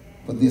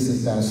 For this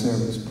is thy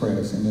service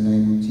prayers. In the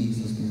name of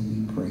Jesus,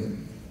 then we pray.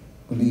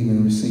 Believe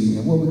and receive.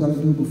 And what we're going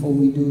to do before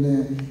we do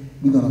that,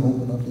 we're going to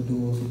open up the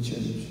doors of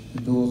church,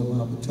 the doors of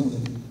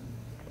opportunity.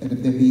 And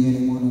if there be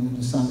anyone under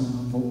the sound of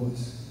my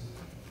voice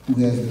who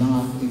has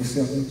not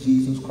accepted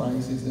Jesus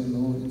Christ as their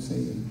Lord and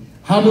Savior.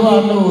 How do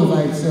I know if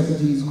I accepted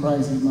Jesus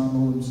Christ as my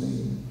Lord and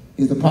Savior?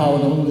 Is the power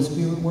of the Holy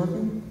Spirit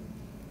working?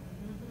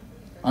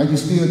 Are you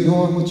still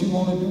doing what you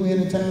want to do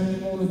anytime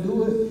you want to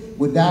do it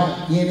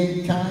without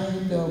any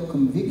kind of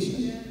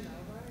conviction?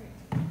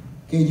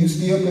 Can you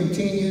still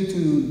continue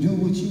to do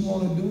what you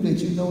want to do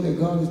that you know that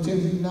God is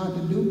telling you not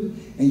to do?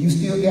 And you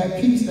still got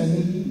peace, that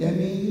means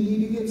you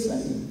need to get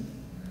saved.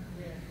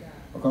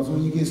 Because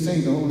when you get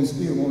saved, the Holy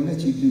Spirit won't let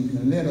you do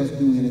and let us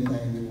do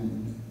anything we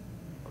want to do.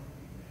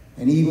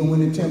 And even when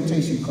the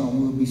temptation comes,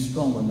 we'll be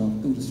strong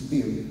enough through the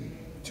Spirit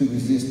to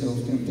resist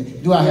those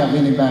temptations. Do I have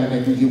anybody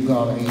that can give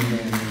God an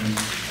amen?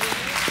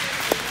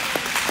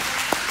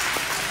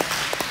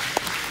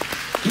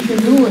 He can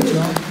do it,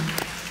 y'all.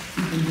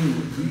 He can do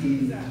it. He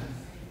can do it.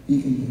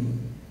 He can do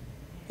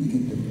it. He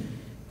can do it.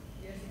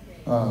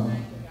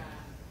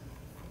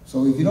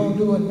 So if you don't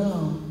do it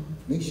now,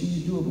 make sure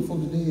you do it before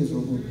the day is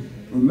over.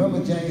 Remember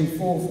James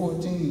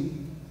 4:14.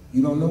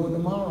 You don't know what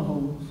tomorrow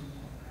holds.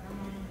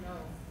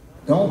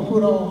 Don't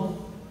put off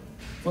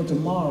for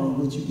tomorrow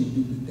what you can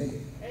do today.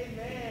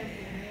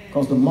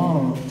 Because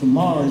tomorrow is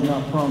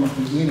not promised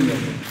to any of us.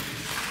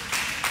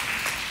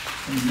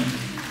 Amen.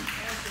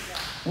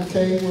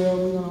 Okay, well,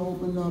 we're going to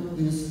open up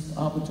this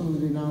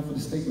opportunity now for the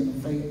statement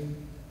of faith.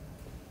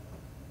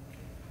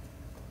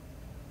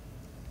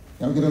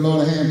 Y'all get a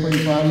Lord a hand,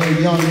 praise for our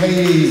little young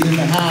ladies in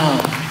the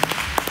house.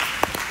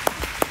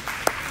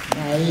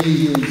 My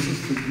Asian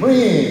Sister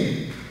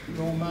Bryn, you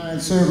don't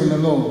mind serving the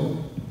Lord.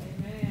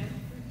 Amen.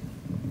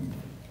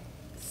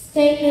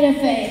 Statement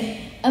of faith.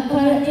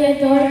 Upon the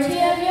authority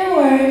of your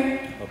word,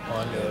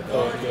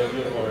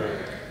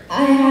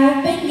 I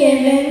have been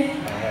given,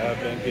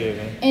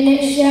 and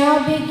it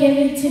shall be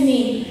given to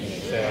me.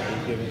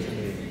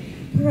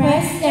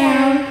 Pressed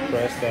down,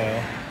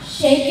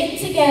 shaken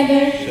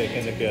together,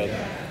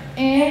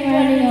 and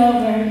running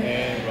over.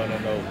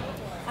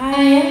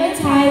 I am a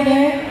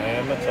tither.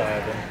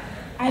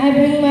 I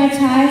bring my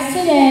tithes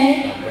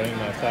today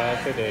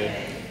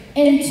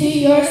into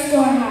your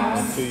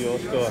storehouse.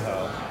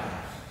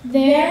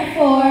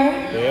 Therefore,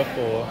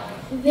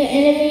 the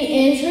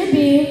enemy is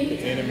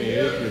rebuked.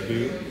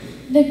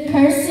 The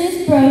curse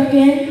is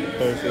broken.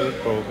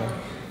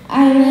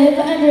 I live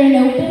under an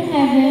open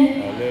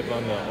heaven.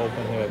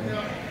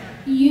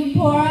 You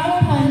pour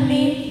out upon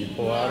me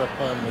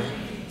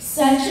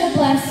such a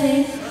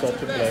blessing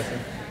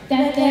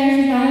that there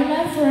is not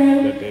enough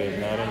room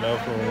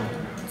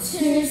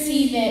to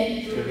receive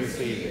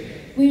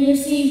it. We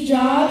receive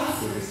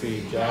jobs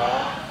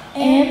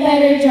and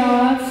better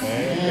jobs,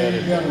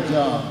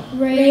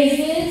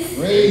 raises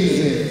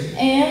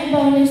and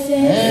bonuses,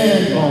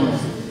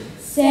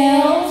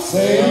 sales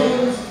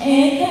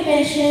and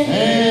commission,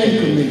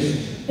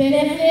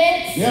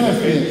 benefits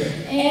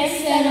and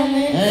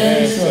settlements,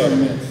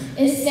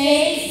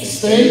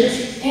 estates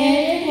and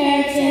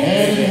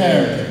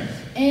inheritance,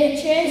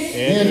 interest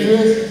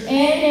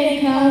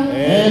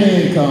and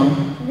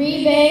income,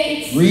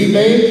 rebates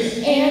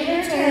and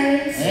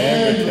returns,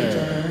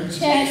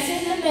 checks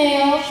in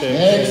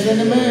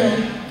the mail,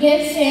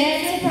 gifts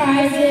and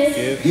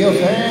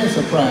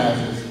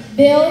surprises,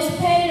 bills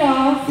paid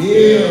off,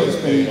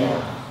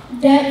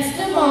 debts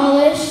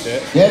demolished,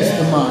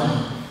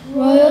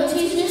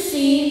 royalties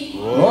received,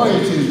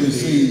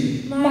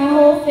 my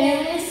whole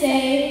family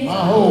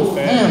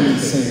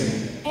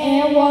saved,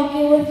 and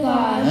walking with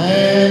God,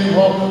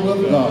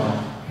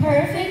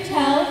 perfect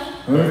health,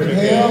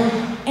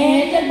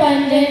 and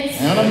abundance,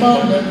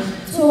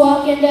 to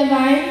walk in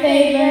divine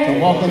favor,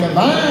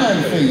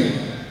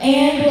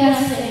 and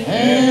blessing.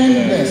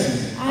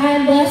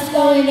 I'm blessed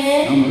going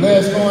in,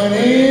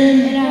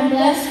 and I'm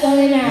blessed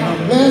going out.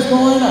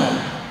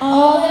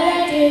 All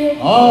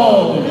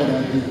that I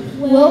do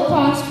will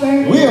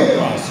prosper.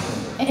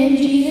 In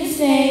Jesus'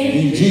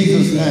 name.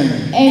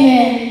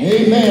 Amen.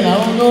 Amen.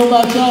 I don't know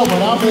about y'all,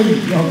 but I'm in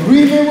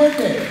agreement with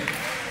that.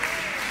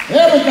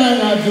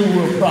 Everything I do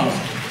will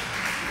prosper.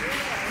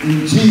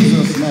 In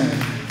Jesus' name.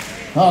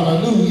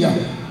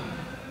 Hallelujah.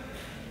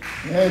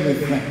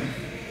 Everything.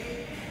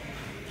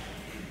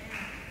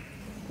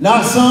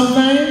 Not some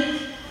things,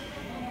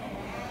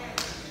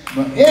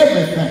 but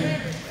everything.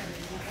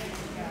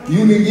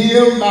 You can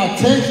give by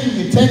text, you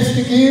can text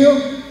to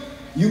give.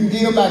 You can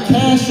give by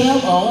Cash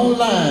App or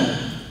online.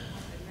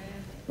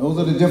 Those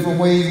are the different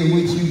ways in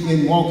which you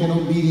can walk in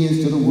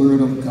obedience to the Word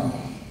of God.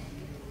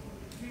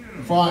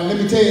 Let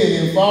me tell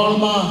you, for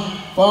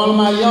all of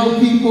my young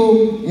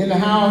people in the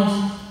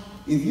house,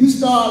 if you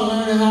start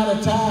learning how to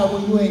tithe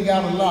when you ain't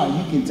got a lot,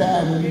 you can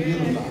tithe when you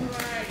get a lot.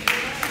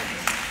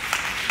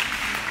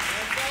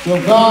 So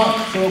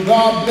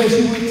God bless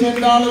you with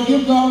 $10,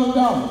 give God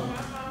 $1.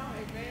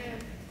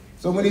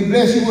 So when He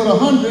bless you with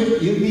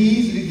 100, it'll be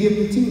easy to give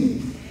Him 10.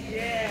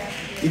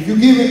 If you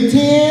give Him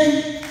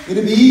 10,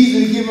 it'll be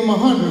easy to give Him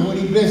 100 when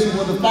He bless you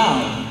with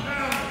 1,000.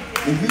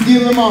 If you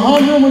give Him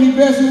 100 when He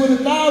bless you with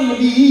 1,000, it'll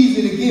be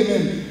easy to give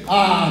Him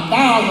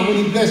 1,000 when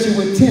He bless you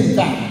with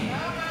 10,000.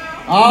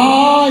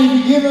 If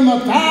you give Him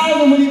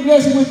 1,000 when He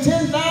bless you with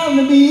 10,000,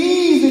 it'll be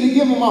easy to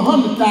give Him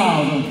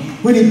 100,000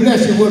 when He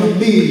bless you with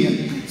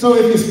 1,000,000. So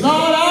if you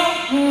start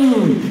out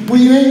when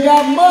you ain't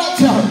got much,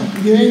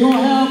 you ain't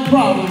gonna have a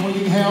problem when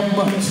you have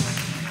much.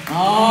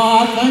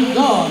 I thank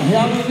God.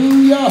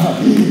 Hallelujah.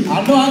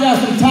 I know I got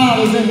some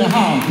tithers in the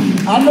house.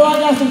 I know I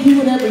got some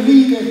people that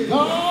believe that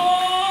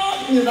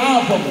God is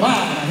our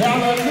provider.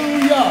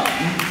 Hallelujah.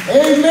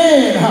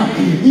 Amen.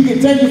 He can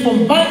take you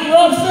from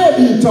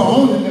bankruptcy to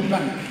owning the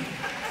bank.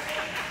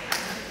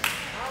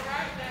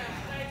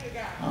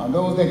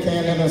 Those that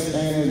can't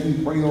understand as we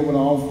pray over the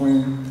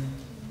offering,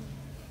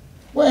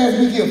 well, as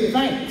we give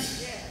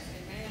thanks,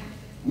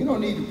 we don't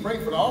need to pray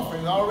for the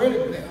offering. It's already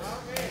blessed.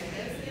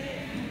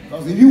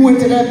 Because if you went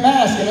to that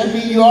basket, that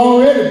means you're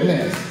already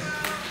blessed.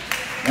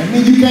 That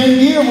means you can't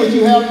give what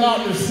you have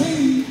not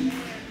received.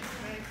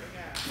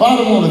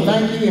 Father, I want to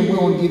thank you, and we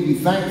want to give you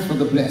thanks for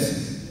the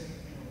blessings.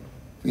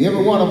 For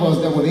every one of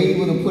us that was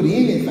able to put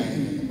anything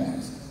in the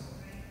basket,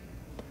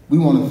 we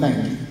want to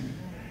thank you.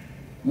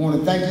 We want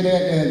to thank you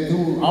that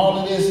through all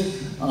of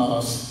this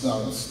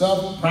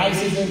stuff,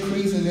 prices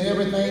increasing and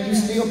everything, you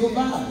still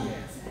provide.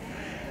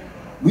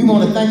 We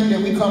want to thank you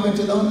that we come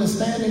into the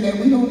understanding that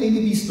we don't need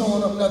to be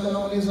storing up nothing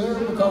on this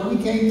earth because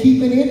we can't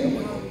keep it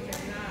anyway.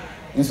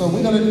 And so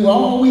we're going to do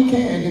all we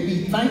can to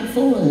be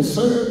thankful and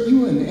serve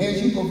you, and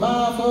as you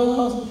provide for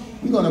us,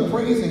 we're going to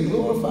praise and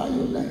glorify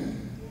your name.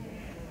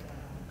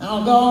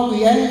 Now, God,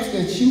 we ask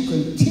that you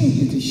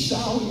continue to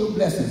shower your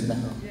blessings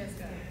down,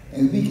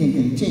 and we can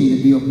continue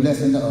to be a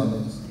blessing to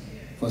others.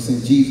 For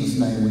in Jesus'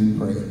 name we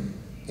pray.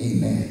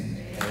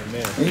 Amen.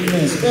 Amen.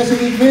 Amen. Special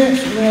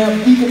events, we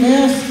have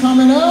Deaconess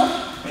coming up.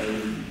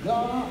 Praise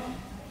God.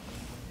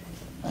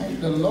 Thank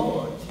the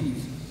Lord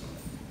Jesus.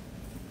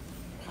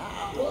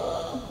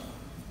 Power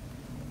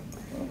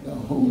of the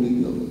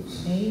Holy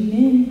Ghost.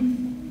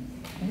 Amen.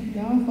 Thank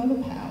God for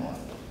the power.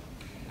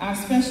 Our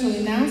special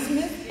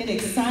announcement, get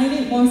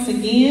excited once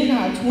again,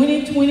 our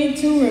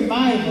 2022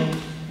 revival.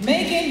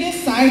 Making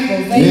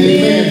disciples. Amen.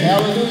 Amen.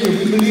 Hallelujah.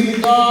 We believe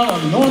in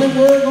God. Anointed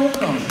word gonna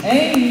come.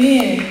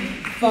 Amen.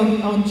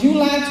 From on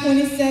July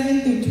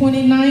 27th through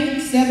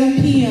 29th,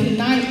 7 p.m.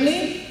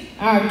 nightly.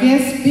 Our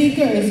guest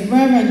speaker is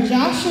Reverend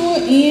Joshua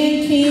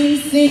N.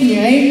 King Sr.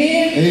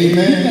 Amen.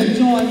 Amen. You can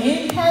join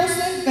in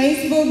person,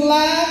 Facebook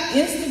Live,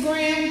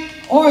 Instagram,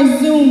 or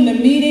Zoom. The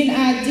meeting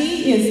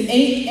ID is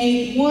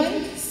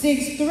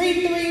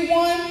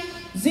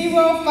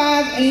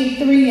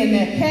 881-6331-0583, and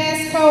that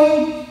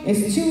passcode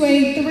is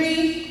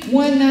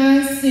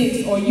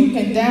 283196, or you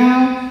can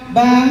dial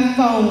by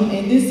phone,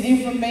 and this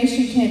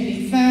information can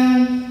be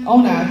found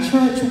on our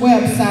church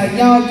website.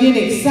 Y'all get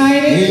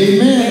excited.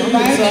 Amen.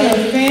 Invite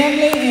your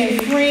family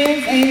and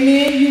friends.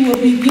 Amen. You will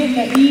be getting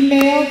an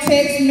email,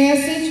 text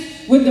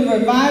message with the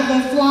revival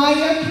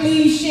flyer.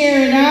 Please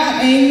share it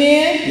out.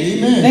 Amen.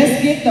 Amen.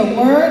 Let's get the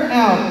word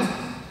out.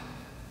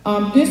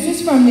 This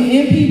is from the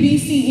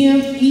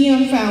MPBC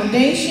EM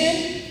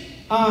Foundation.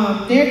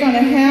 They're going to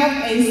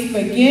have a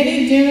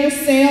spaghetti dinner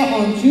sale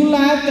on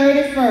July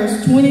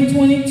 31st,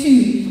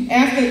 2022,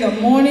 after the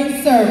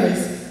morning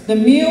service. The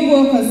meal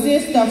will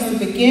consist of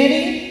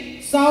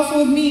spaghetti, sauce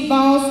with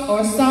meatballs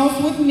or sauce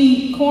with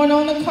meat, corn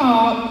on the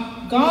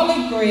cob,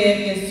 garlic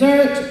bread,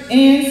 dessert,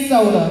 and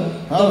soda.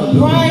 Hallelujah. The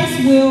price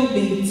will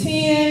be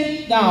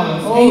 $10.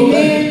 Oh,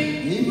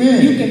 Amen.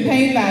 Amen. You can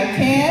pay by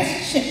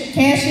cash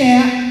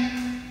app,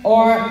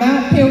 or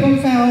Mount Pilgrim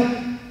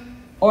Fountain,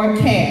 or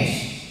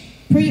cash.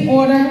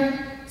 Pre-order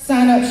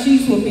sign-up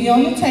sheets will be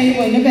on the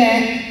table in the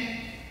back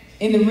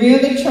in the rear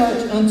of the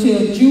church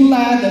until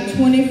July the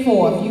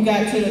 24th. You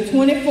got to the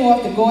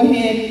 24th to go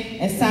ahead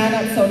and sign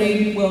up so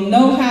they will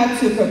know how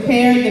to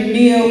prepare the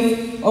meals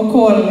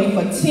accordingly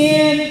for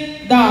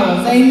 $10.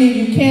 Amen.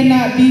 You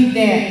cannot beat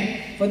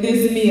that for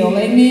this meal.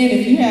 Amen.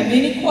 If you have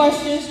any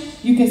questions,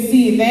 you can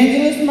see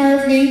Evangelist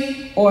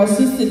Murphy or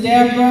Sister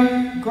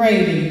Deborah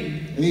Grady.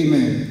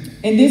 Amen.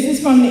 And this is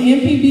from the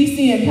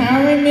MPBC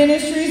Empowering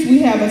Ministries.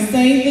 We have a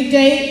save the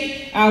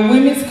date. Our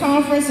women's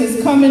conference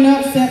is coming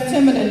up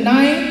September the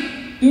 9th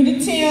through the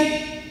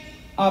 10th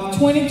of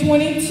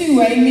 2022.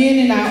 Amen.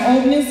 And our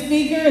opening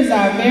speaker is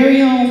our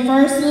very own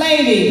First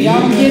Lady.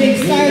 Y'all get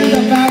excited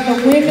about the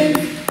women's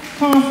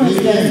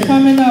conference that's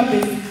coming up.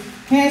 It's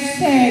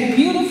hashtag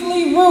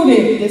beautifully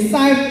rooted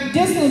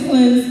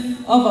disciplines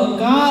of a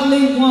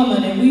godly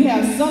woman. And we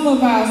have some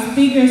of our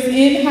speakers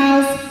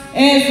in-house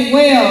as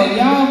well.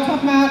 Y'all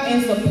come out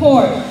and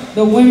support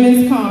the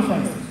women's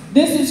conference.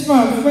 This is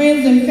from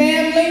Friends and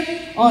Family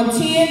on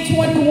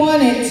 10/21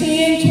 and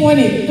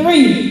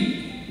 10/23.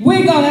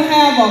 We're going to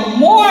have a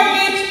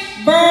mortgage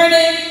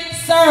burning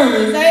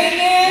service.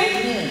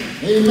 Amen?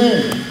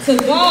 Amen. To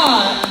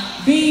God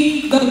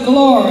be the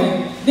glory.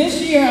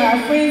 This year, our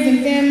Friends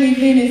and Family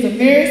event is a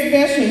very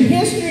special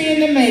history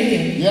in the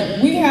making. Yep.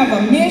 We have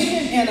a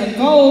mission and a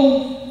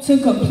goal to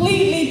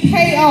completely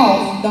pay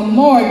off the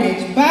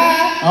mortgage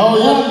by or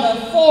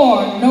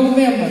before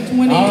November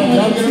 2022.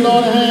 Y'all get the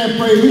Lord a hand,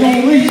 praise. We're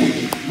going to reach it.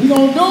 We're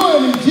going to do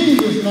it in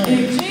Jesus' name.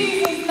 In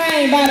Jesus'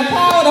 name, by the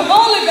power of the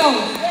Holy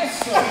Ghost. Yes,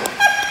 sir.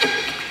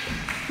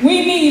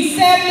 We need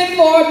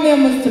 74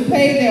 members to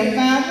pay their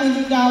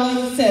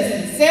 $500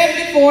 assessment.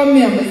 74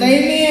 members,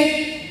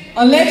 amen?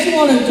 Unless you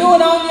want to do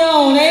it on your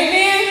own,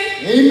 amen?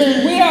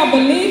 Amen. We are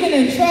believing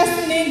and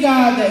trusting in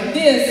God that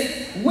this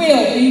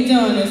will be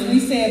done, as we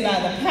said, by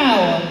the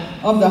power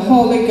of the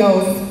Holy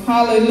Ghost.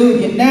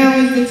 Hallelujah. Now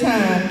is the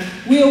time.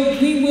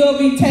 We will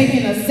be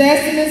taking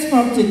assessments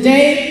from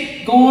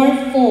today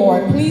going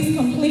forward. Please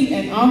complete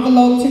an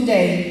envelope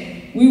today.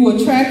 We will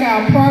track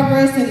our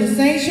progress in the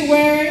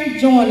sanctuary.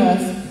 Join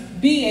us.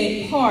 Be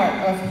a part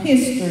of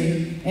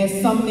history and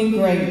something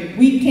great.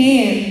 We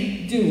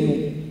can do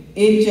it.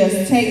 It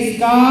just takes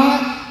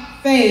God,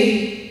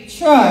 faith,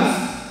 trust,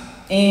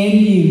 and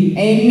you.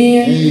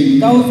 Amen. Amen.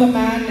 Those are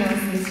my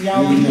announcements.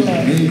 Y'all be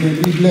blessed.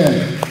 Amen. Be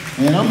blessed.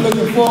 And I'm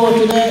looking forward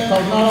to that,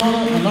 because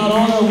not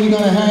only are we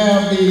going to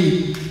have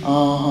the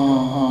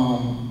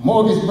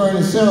mortgage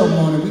burning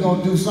ceremony, we're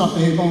going to do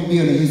something. It's going to be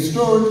in a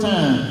historic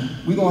time.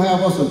 We're going to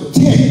have us a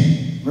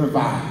tent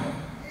revival.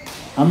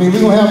 I mean,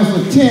 we're going to have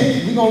us a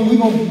tent. We're going to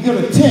get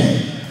a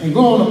tent. and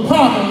go on the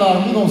parking lot,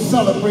 and we're going to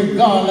celebrate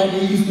God like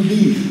they used to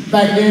be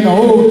back there in the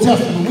Old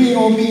Testament. We ain't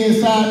going to be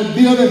inside the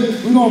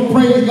building. We're going to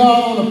praise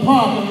God on the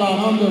parking lot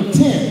under a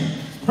tent,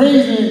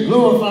 praising and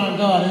glorifying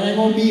God. It ain't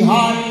going to be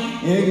hot,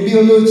 and it can be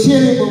a little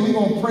chilly, but we're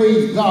going to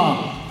praise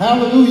God.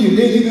 Hallelujah.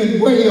 Then you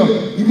can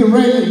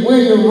wear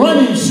your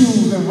running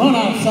shoes and run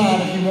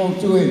outside if you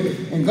want to.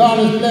 And God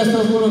has blessed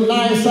us with a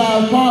nice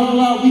size parking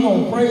lot. We're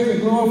going to praise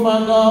and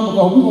glorify God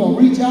because we're going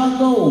to reach our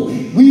goal.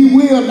 We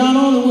will. Not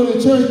only will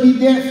the church be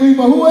debt free,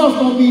 but who else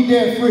going to be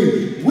debt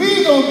free?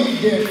 We're going to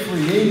be debt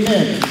free.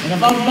 Amen. And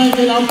if I'm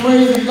thinking, I'm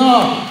praising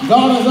God.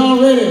 God is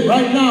already,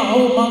 right now,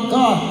 oh my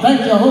God,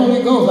 thank you,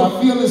 Holy Ghost.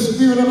 I feel the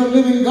Spirit of the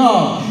living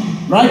God.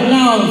 Right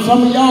now,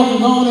 some of y'all can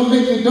go on and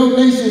make your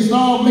donations,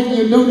 start making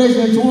your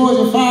donation towards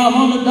your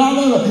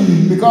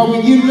 $500 because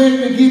we're getting ready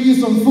to give you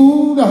some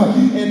food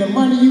and the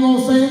money you're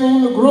going to save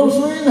on the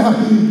groceries,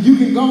 you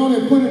can go on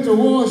and put it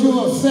towards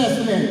your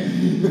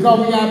assessment because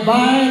we got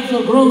bags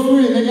of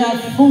groceries and they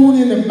got food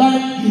in the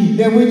back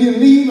that when you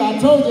leave, I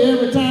told you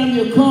every time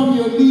you come,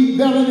 you'll leave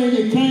better than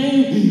you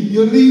came.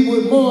 You'll leave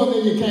with more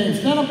than you came.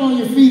 Stand up on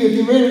your feet if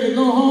you're ready to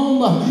go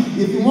home.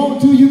 If you want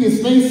to, you can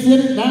stay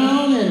sitting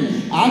down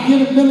and I'll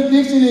get a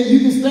benediction and you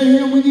can stay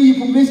here. We give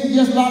you permission.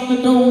 Just lock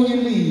the door when you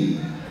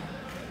leave.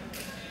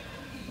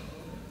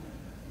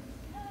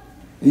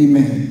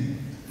 Amen.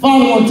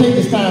 Father, I want to take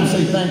this time to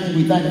say thank you.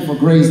 We thank you for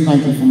grace.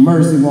 Thank you for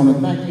mercy. We want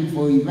to thank you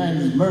for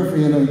Evangelist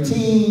Murphy and her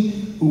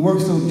team who work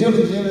so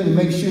diligently to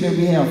make sure that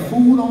we have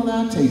food on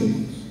our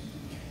tables.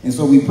 And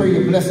so we pray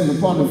your blessings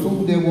upon the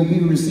food that will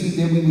be received,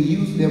 that we will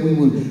use, that we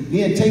will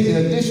then take the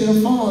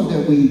additional funds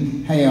that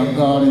we have,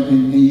 God,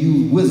 and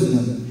use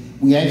wisdom.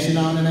 We ask you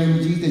now in the name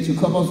of Jesus that you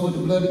cover us with the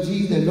blood of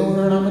Jesus, that no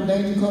hurt, harm, or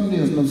danger come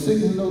near us, no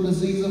sickness, no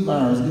disease or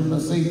virus, giving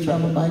us safe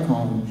travel back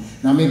home.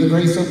 Now may the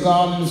grace of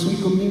God and the sweet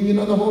communion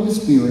of the Holy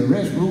Spirit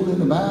rest, rule,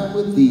 and abide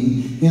with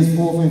thee,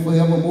 henceforth and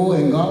forevermore.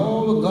 And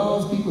all of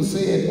God's people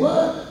said,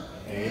 what?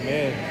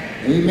 Amen.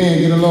 Amen.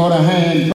 Give the Lord a hand.